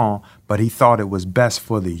was wrong, but he thought it was best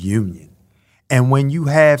for the Union. And when you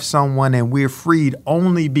have someone, and we're freed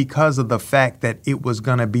only because of the fact that it was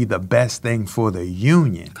going to be the best thing for the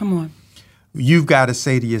Union. Come on. You've got to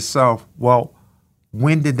say to yourself, well,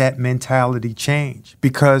 when did that mentality change?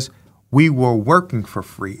 Because we were working for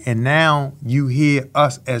free. And now you hear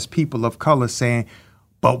us as people of color saying,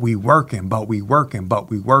 but we working,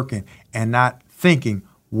 and not thinking,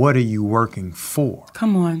 what are you working for?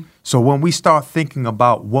 Come on. So when we start thinking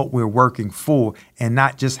about what we're working for, and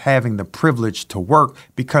not just having the privilege to work,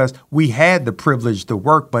 because we had the privilege to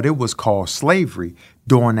work, but it was called slavery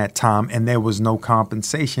during that time, and there was no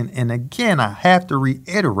compensation. And again, I have to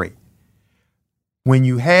reiterate, when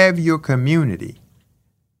you have your community,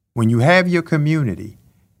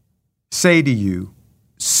 say to you,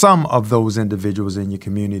 some of those individuals in your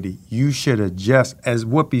community, you should have just, as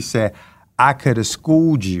Whoopi said, I could have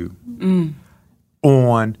schooled you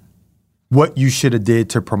on what you should have did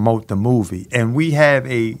to promote the movie. And we have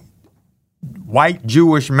a white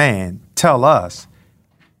Jewish man tell us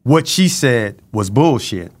what she said was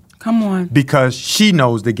bullshit. Come on. Because she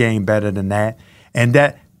knows the game better than that. And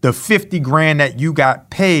that the $50,000 that you got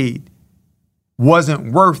paid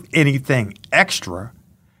wasn't worth anything extra.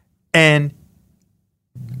 And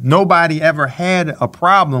nobody ever had a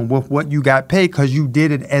problem with what you got paid, because you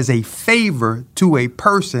did it as a favor to a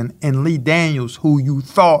person in Lee Daniels who you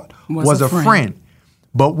thought was a friend.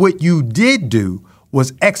 But what you did do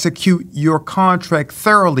was execute your contract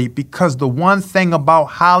thoroughly, because the one thing about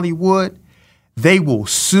Hollywood, They will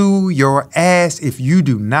sue your ass if you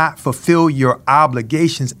do not fulfill your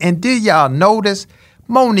obligations. And did y'all notice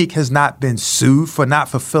Monique has not been sued for not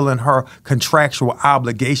fulfilling her contractual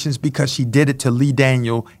obligations because she did it to Lee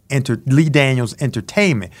Daniels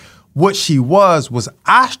Entertainment. What she was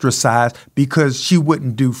ostracized because she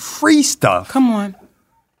wouldn't do free stuff. Come on.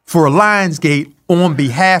 For Lionsgate on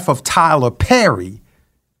behalf of Tyler Perry.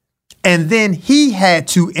 And then he had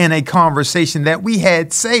to, in a conversation that we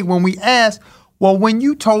had, say when we asked, well, when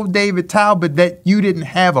you told David Talbot that you didn't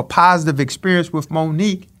have a positive experience with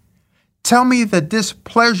Monique, tell me the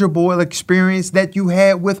displeasurable experience that you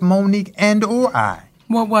had with Monique and or I.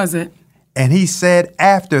 What was it? And he said,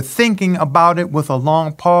 after thinking about it with a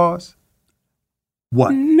long pause,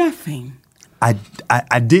 what? Nothing. I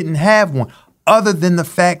didn't have one, other than the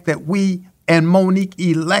fact that we and Monique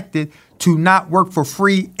elected to not work for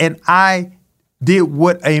free, and I did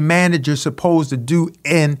what a manager's supposed to do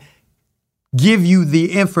and give you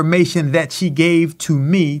the information that she gave to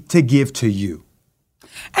me to give to you.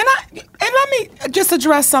 And let me just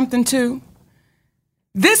address something too.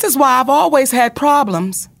 This is why I've always had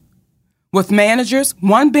problems with managers,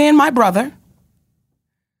 one being my brother.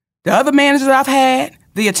 The other managers I've had,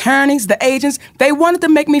 the attorneys, the agents, they wanted to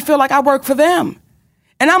make me feel like I work for them.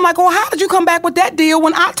 And I'm like, well, how did you come back with that deal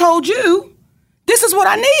when I told you this is what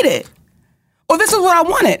I needed? Or this is what I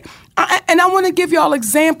wanted? And I want to give y'all an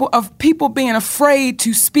example of people being afraid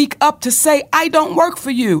to speak up to say, I don't work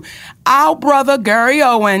for you. Our brother, Gary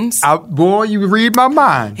Owens. Boy, you read my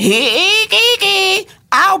mind.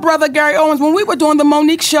 Our brother, Gary Owens, when we were doing the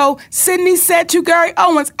Monique show, Sidney said to Gary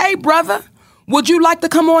Owens, hey, brother, would you like to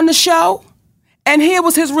come on the show? And here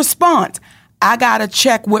was his response. I got to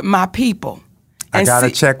check with my people. I got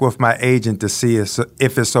to check with my agent to see if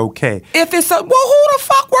it's okay. Well, who the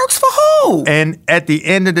fuck works for who? And at the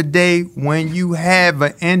end of the day, when you have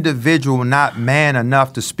an individual not man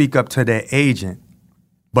enough to speak up to their agent,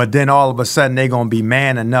 but then all of a sudden they're going to be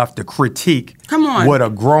man enough to critique what a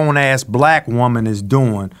grown-ass black woman is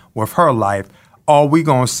doing with her life, all we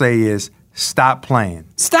going to say is, stop playing.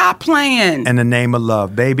 Stop playing. In the name of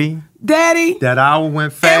love, baby. Daddy. That hour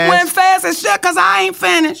went fast. It went fast as shit because I ain't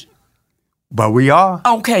finished. But we are.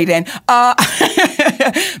 Okay, then.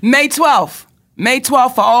 May 12th. May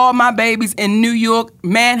 12th for all my babies in New York,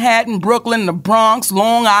 Manhattan, Brooklyn, the Bronx,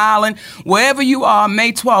 Long Island, wherever you are,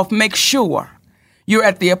 May 12th, make sure you're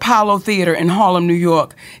at the Apollo Theater in Harlem, New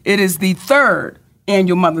York. It is the 3rd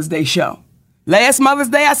annual Mother's Day show. Last Mother's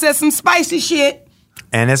Day, I said some spicy shit.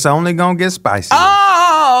 And it's only going to get spicier.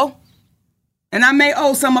 Oh! And I may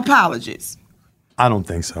owe some apologies. I don't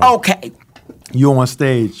think so. Okay. You on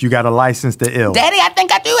stage. You got a license to ill. Daddy, I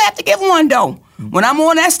think I do have to give one, though. When I'm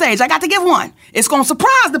on that stage, I got to give one. It's going to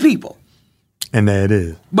surprise the people. And there it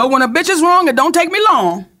is. But when a bitch is wrong, it don't take me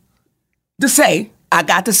long to say, I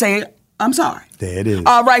got to say, I'm sorry. There it is.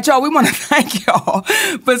 All right, y'all, we want to thank y'all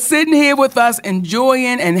for sitting here with us,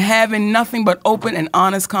 enjoying and having nothing but open and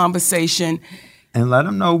honest conversation. And let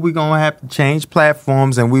them know we're going to have to change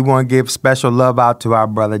platforms, and we want to give special love out to our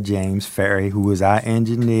brother James Ferry, who is our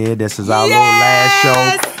engineer. This is our little last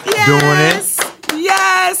show doing it.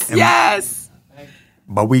 Yes.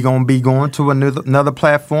 But we're going to be going to another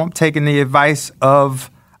platform, taking the advice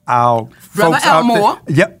of our brother folks out Elmore.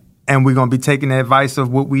 there. Yep. And we're going to be taking the advice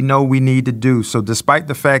of what we know we need to do. So despite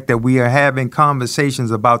the fact that we are having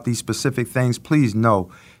conversations about these specific things, please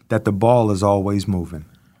know that the ball is always moving.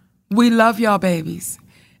 We love y'all babies.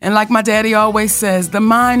 And like my daddy always says, the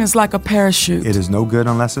mind is like a parachute. It is no good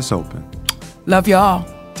unless it's open. Love y'all.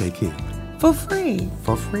 Take care. For free.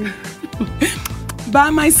 For free. Bye,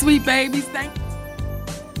 my sweet babies. Thank you.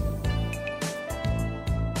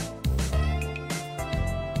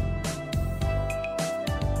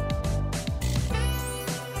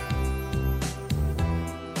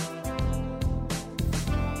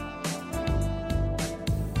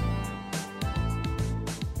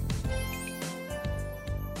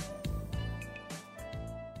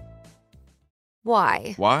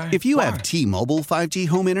 Why? Why? If you have T-Mobile 5G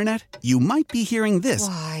home internet, you might be hearing this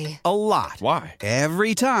Why? a lot. Why?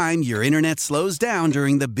 Every time your internet slows down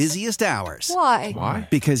during the busiest hours. Why? Why?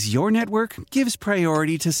 Because your network gives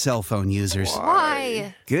priority to cell phone users.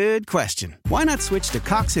 Why? Good question. Why not switch to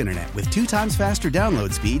Cox Internet with 2 times faster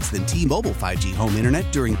download speeds than T-Mobile 5G home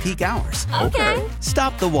internet during peak hours? Okay.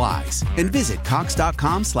 Stop the whys and visit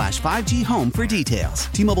cox.com/5G home for details.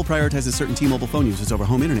 T-Mobile prioritizes certain T-Mobile phone users over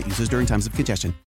home internet users during times of congestion.